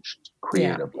challenged yeah.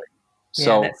 creatively. Yeah,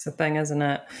 So that's the thing, isn't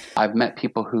it? I've met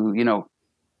people who,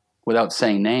 without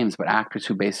saying names, but actors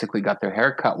who basically got their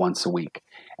hair cut once a week.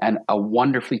 And a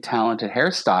wonderfully talented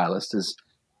hairstylist is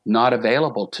not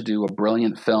available to do a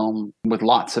brilliant film with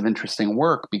lots of interesting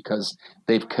work because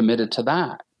they've committed to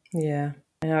that. Yeah.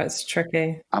 I know it's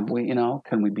tricky.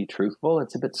 Can we be truthful?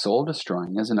 It's a bit soul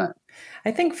destroying, isn't it?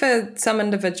 I think for some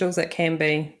individuals it can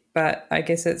be, but I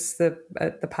guess it's the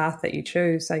path that you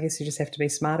choose. I guess you just have to be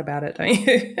smart about it, don't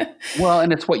you? Well,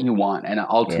 and it's what you want, and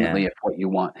ultimately Yeah. it's what you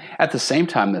want. At the same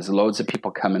time, there's loads of people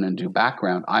come in and do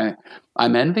background.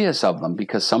 I'm envious of them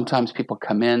because sometimes people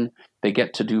come in, they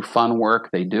get to do fun work,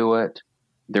 they do it,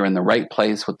 they're in the right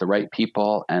place with the right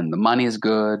people, and the money is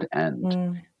good,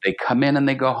 and they come in and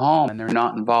they go home, and they're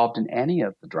not involved in any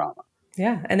of the drama.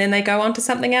 Yeah. And then they go on to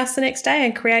something else the next day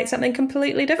and create something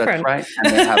completely different. That's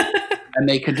right, and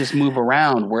they can just move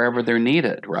around wherever they're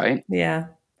needed, right? Yeah.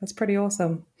 That's pretty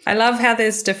awesome. I love how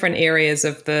there's different areas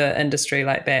of the industry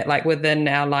like that. Like within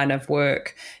our line of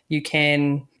work, you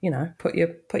can, put your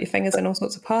fingers in all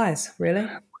sorts of pies, really.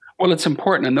 Well, it's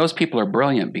important, and those people are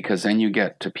brilliant because then you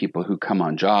get to people who come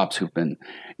on jobs who've been,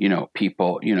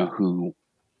 people, who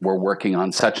were working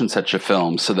on such and such a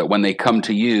film, so that when they come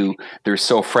to you, they're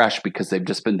so fresh because they've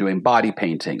just been doing body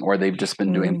painting or they've just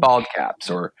been doing bald caps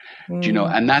or,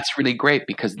 and that's really great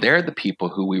because they're the people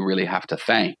who we really have to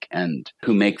thank and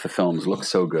who make the films look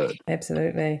so good.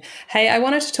 Absolutely. Hey, I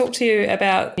wanted to talk to you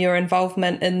about your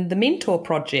involvement in the Mentor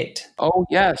Project. Oh,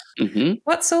 yes. Mm-hmm.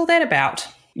 What's all that about?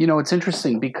 It's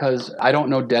interesting because I don't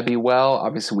know Debbie well.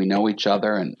 Obviously, we know each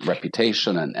other and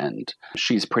reputation, and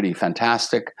she's pretty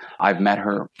fantastic. I've met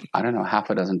her, I don't know, half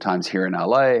a dozen times here in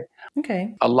LA.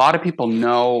 Okay. A lot of people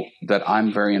know that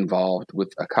I'm very involved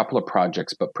with a couple of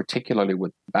projects, but particularly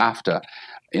with BAFTA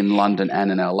in London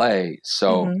and in LA.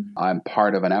 So I'm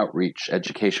part of an outreach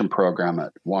education program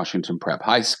at Washington Prep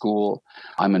High School.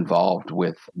 I'm involved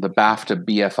with the BAFTA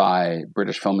BFI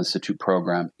British Film Institute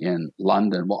program in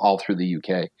London, well, all through the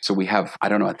UK. So we have, I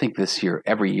don't know, I think this year,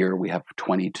 every year we have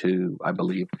 22, I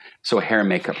believe. So hair,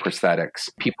 makeup, prosthetics,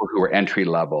 people who are entry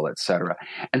level, et cetera.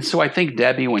 And so I think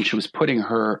Debbie, when she was putting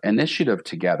her initiative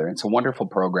together, it's a wonderful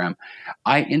program,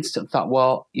 I instantly thought,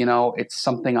 well, it's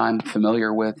something I'm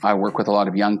familiar with. I work with a lot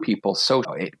of young people. So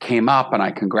it came up and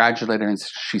I congratulated her and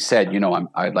she said,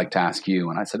 I'd like to ask you.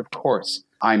 And I said, of course,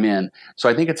 I'm in. So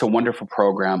I think it's a wonderful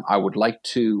program. I would like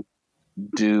to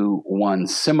do one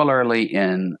similarly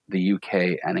in the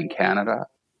UK and in Canada,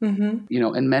 in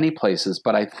many places.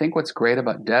 But I think what's great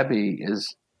about Debbie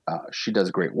is she does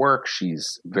great work.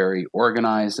 She's very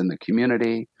organized in the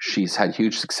community. She's had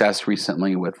huge success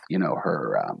recently with,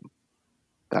 her,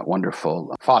 that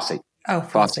wonderful Fosse. Oh,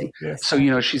 Fosse, yes.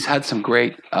 So, she's had some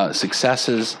great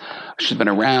successes. She's been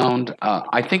around.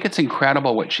 I think it's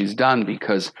incredible what she's done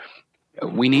because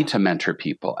we need to mentor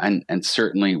people. And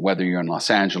certainly whether you're in Los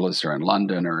Angeles or in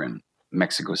London or in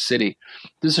Mexico City,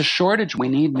 there's a shortage. We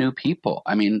need new people.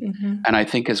 I mean, and I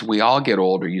think as we all get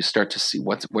older, you start to see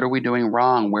what are we doing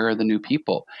wrong? Where are the new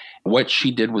people? What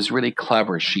she did was really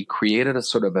clever. She created a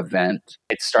sort of event.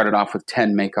 It started off with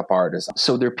 10 makeup artists.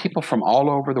 So there are people from all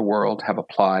over the world have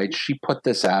applied. She put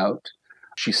this out.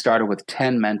 She started with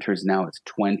 10 mentors. Now it's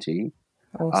 20.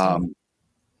 Awesome.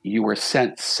 You were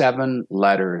sent 7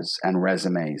 letters and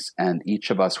resumes, and each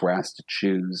of us were asked to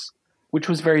choose, which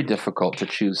was very difficult to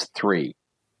choose 3.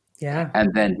 Yeah.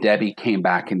 And then Debbie came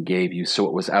back and gave you, so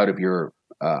it was out of your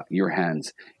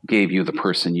hands, gave you the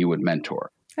person you would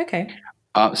mentor. Okay.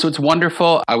 So it's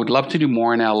wonderful. I would love to do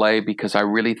more in LA because I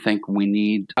really think we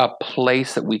need a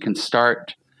place that we can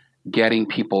start getting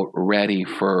people ready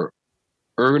for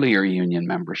earlier union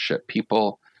membership.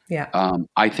 People,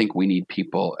 I think we need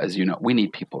people, as you know, we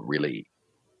need people really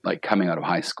like coming out of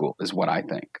high school is what I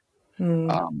think.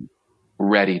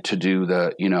 ready to do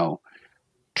the,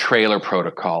 trailer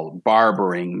protocol,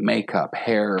 barbering, makeup,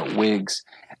 hair, wigs,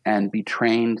 and be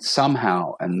trained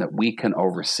somehow and that we can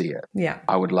oversee it. Yeah.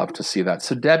 I would love to see that.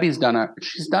 So Debbie's done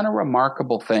a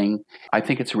remarkable thing. I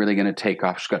think it's really going to take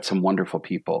off. She's got some wonderful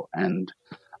people. And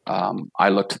I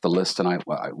looked at the list and I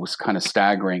was kind of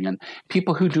staggering. And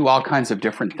people who do all kinds of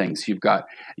different things. You've got,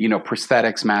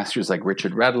 prosthetics masters like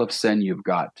Richard Redlifson. You've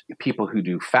got people who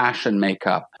do fashion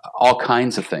makeup, all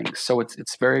kinds of things. So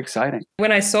it's very exciting.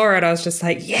 When I saw it, I was just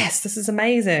like, yes, this is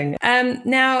amazing.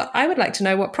 Now, I would like to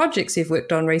know what projects you've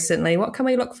worked on recently. What can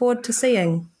we look forward to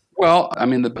seeing? Well, I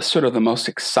mean, the most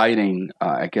exciting,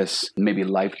 I guess, maybe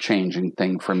life-changing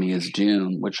thing for me is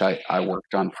Dune, which I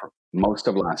worked on for most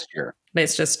of last year.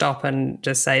 Let's just stop and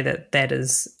just say that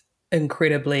is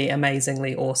incredibly,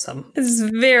 amazingly awesome. It's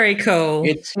very cool.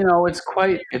 It's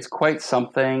quite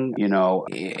something.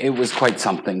 It was quite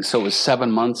something. So it was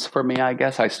 7 months for me, I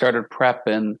guess. I started prep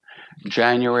in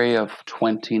January of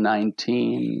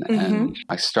 2019, and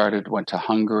I went to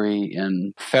Hungary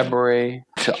in February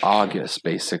to August.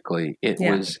 Basically, it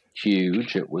was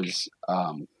huge. It was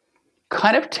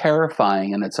kind of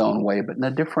terrifying in its own way, but in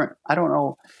a different. I don't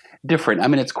know. Different. I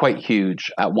mean, it's quite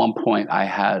huge. At one point, I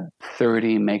had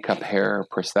 30 makeup, hair,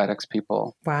 prosthetics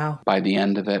people. Wow. By the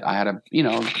end of it, I had a,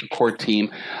 core team.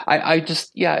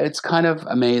 It's kind of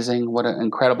amazing. What an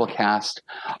incredible cast.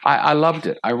 I loved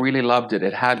it. I really loved it.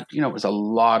 It had, it was a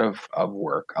lot of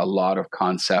work, a lot of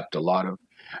concept, a lot of,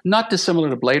 not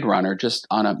dissimilar to Blade Runner, just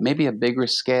on maybe a bigger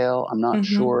scale. I'm not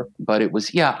sure. But it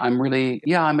was,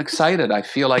 I'm excited. I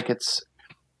feel like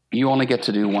you only get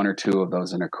to do one or two of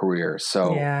those in a career.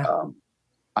 So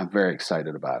I'm very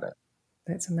excited about it.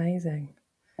 That's amazing.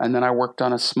 And then I worked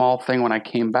on a small thing when I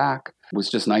came back. It was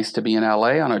just nice to be in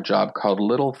LA on a job called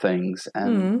Little Things.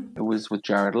 And it was with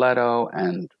Jared Leto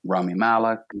and Rami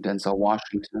Malek and Denzel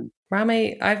Washington.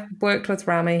 Rami, I've worked with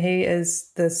Rami. He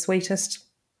is the sweetest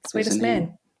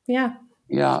man. Yeah.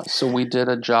 Yeah. So we did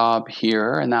a job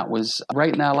here, and that was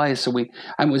right in LA. So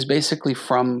I was basically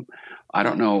from, I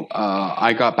don't know.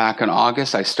 I got back in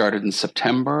August. I started in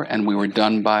September, and we were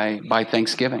done by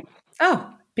Thanksgiving.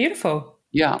 Oh, beautiful!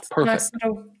 Yeah, perfect. Nice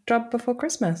little job before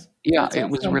Christmas. Yeah, it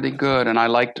was really good, and I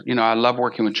liked. I love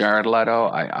working with Jared Leto.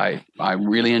 I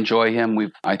really enjoy him.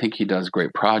 I think he does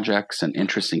great projects and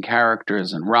interesting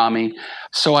characters, and Rami.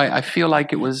 So I feel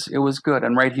like it was good,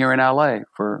 and right here in LA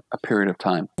for a period of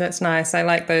time. That's nice. I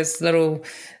like those little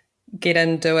get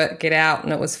in, do it, get out,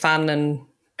 and it was fun and.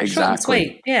 Exactly. Short and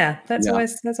sweet. Yeah, that's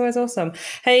always awesome.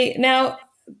 Hey, now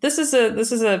this is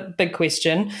a big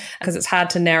question because it's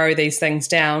hard to narrow these things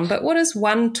down. But what is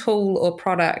one tool or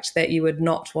product that you would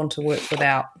not want to work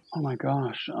without? Oh my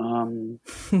gosh.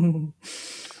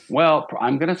 Well,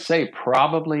 I'm going to say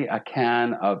probably a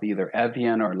can of either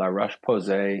Evian or La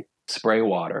Roche-Posay spray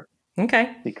water.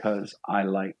 Okay. Because I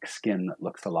like skin that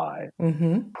looks alive.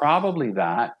 Mm-hmm. Probably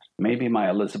that. Maybe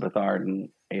my Elizabeth Arden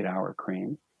 8-hour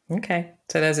cream. Okay.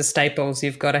 So those are staples.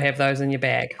 You've got to have those in your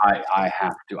bag. I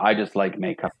have to. I just like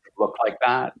makeup to look like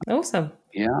that. Awesome.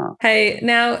 Yeah. Hey,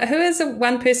 now, who is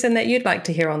one person that you'd like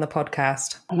to hear on the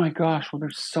podcast? Oh, my gosh. Well,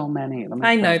 there's so many.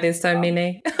 I know there's so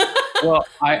many. Well,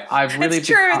 I've really... It's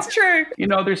true.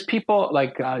 There's people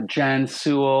like Jan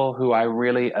Sewell, who I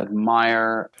really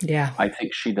admire. Yeah. I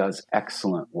think she does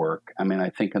excellent work. I mean, I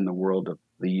think in the world of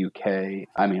the UK,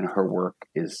 her work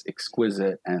is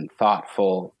exquisite and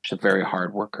thoughtful. She's a very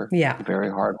hard worker. Yeah.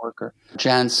 Very hard worker.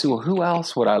 Jan Sewell. Who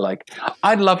else would I like?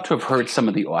 I'd love to have heard some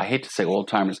of I hate to say old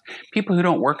timers, people who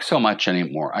don't work so much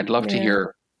anymore. I'd love to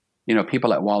hear, people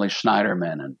like Wally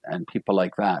Schneiderman and people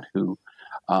like that who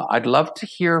I'd love to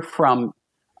hear from.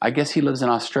 I guess he lives in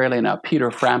Australia now.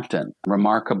 Peter Frampton,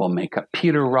 remarkable makeup.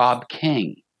 Peter Rob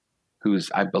King,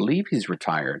 I believe he's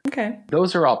retired. Okay.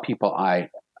 Those are all people I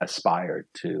aspired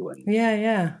to.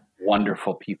 And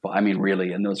wonderful people. I mean,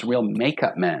 really, and those real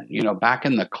makeup men, back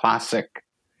in the classic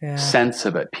sense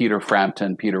of it. Peter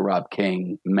Frampton, Peter Rob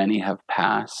King, many have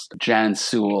passed. Jan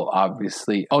Sewell,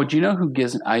 obviously. Oh, do you know who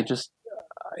gives,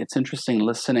 it's interesting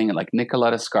listening, like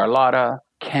Nicoletta Scarlata,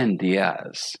 Ken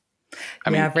Diaz.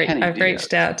 I've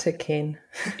reached out to Ken.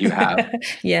 You have?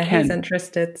 Yeah, Ken, he's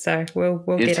interested, so we'll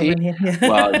get him in here.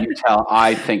 Well, you tell,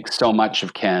 I think so much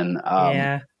of Ken.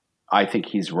 I think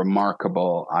he's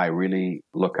remarkable. I really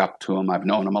look up to him. I've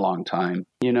known him a long time.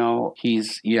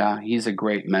 He's a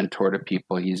great mentor to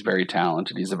people. He's very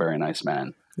talented. He's a very nice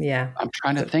man. Yeah. I'm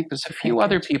trying to think. There's a few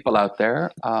other people out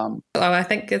there. I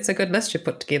think it's a good list you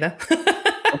put together.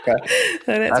 Okay.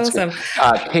 So that's awesome.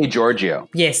 Good. Kay Giorgio.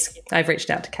 Yes, I've reached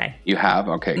out to Kay. You have?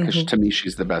 Okay, because to me,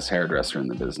 she's the best hairdresser in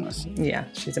the business. Yeah,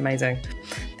 she's amazing.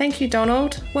 Thank you,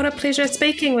 Donald. What a pleasure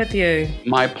speaking with you.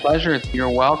 My pleasure. You're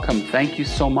welcome. Thank you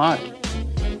so much.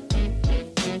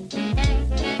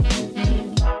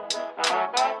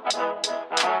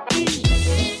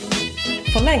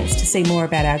 For links to see more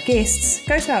about our guests,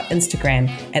 go to our Instagram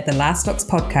at The Last Looks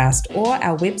Podcast or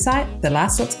our website,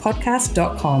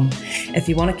 thelastlookspodcast.com. If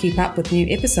you want to keep up with new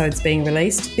episodes being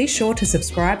released, be sure to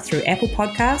subscribe through Apple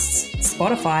Podcasts,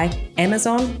 Spotify,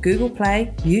 Amazon, Google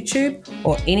Play, YouTube,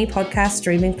 or any podcast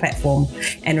streaming platform.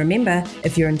 And remember,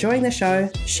 if you're enjoying the show,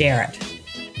 share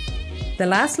it. The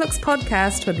Last Looks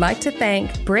Podcast would like to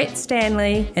thank Brett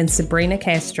Stanley and Sabrina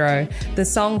Castro. The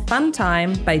song Fun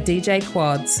Time by DJ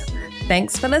Quads.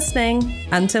 Thanks for listening.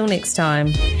 Until next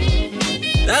time.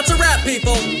 That's a wrap,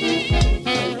 people.